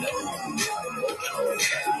 for no mortal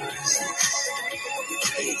can resist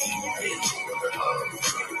the evil of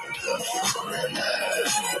the foreigner.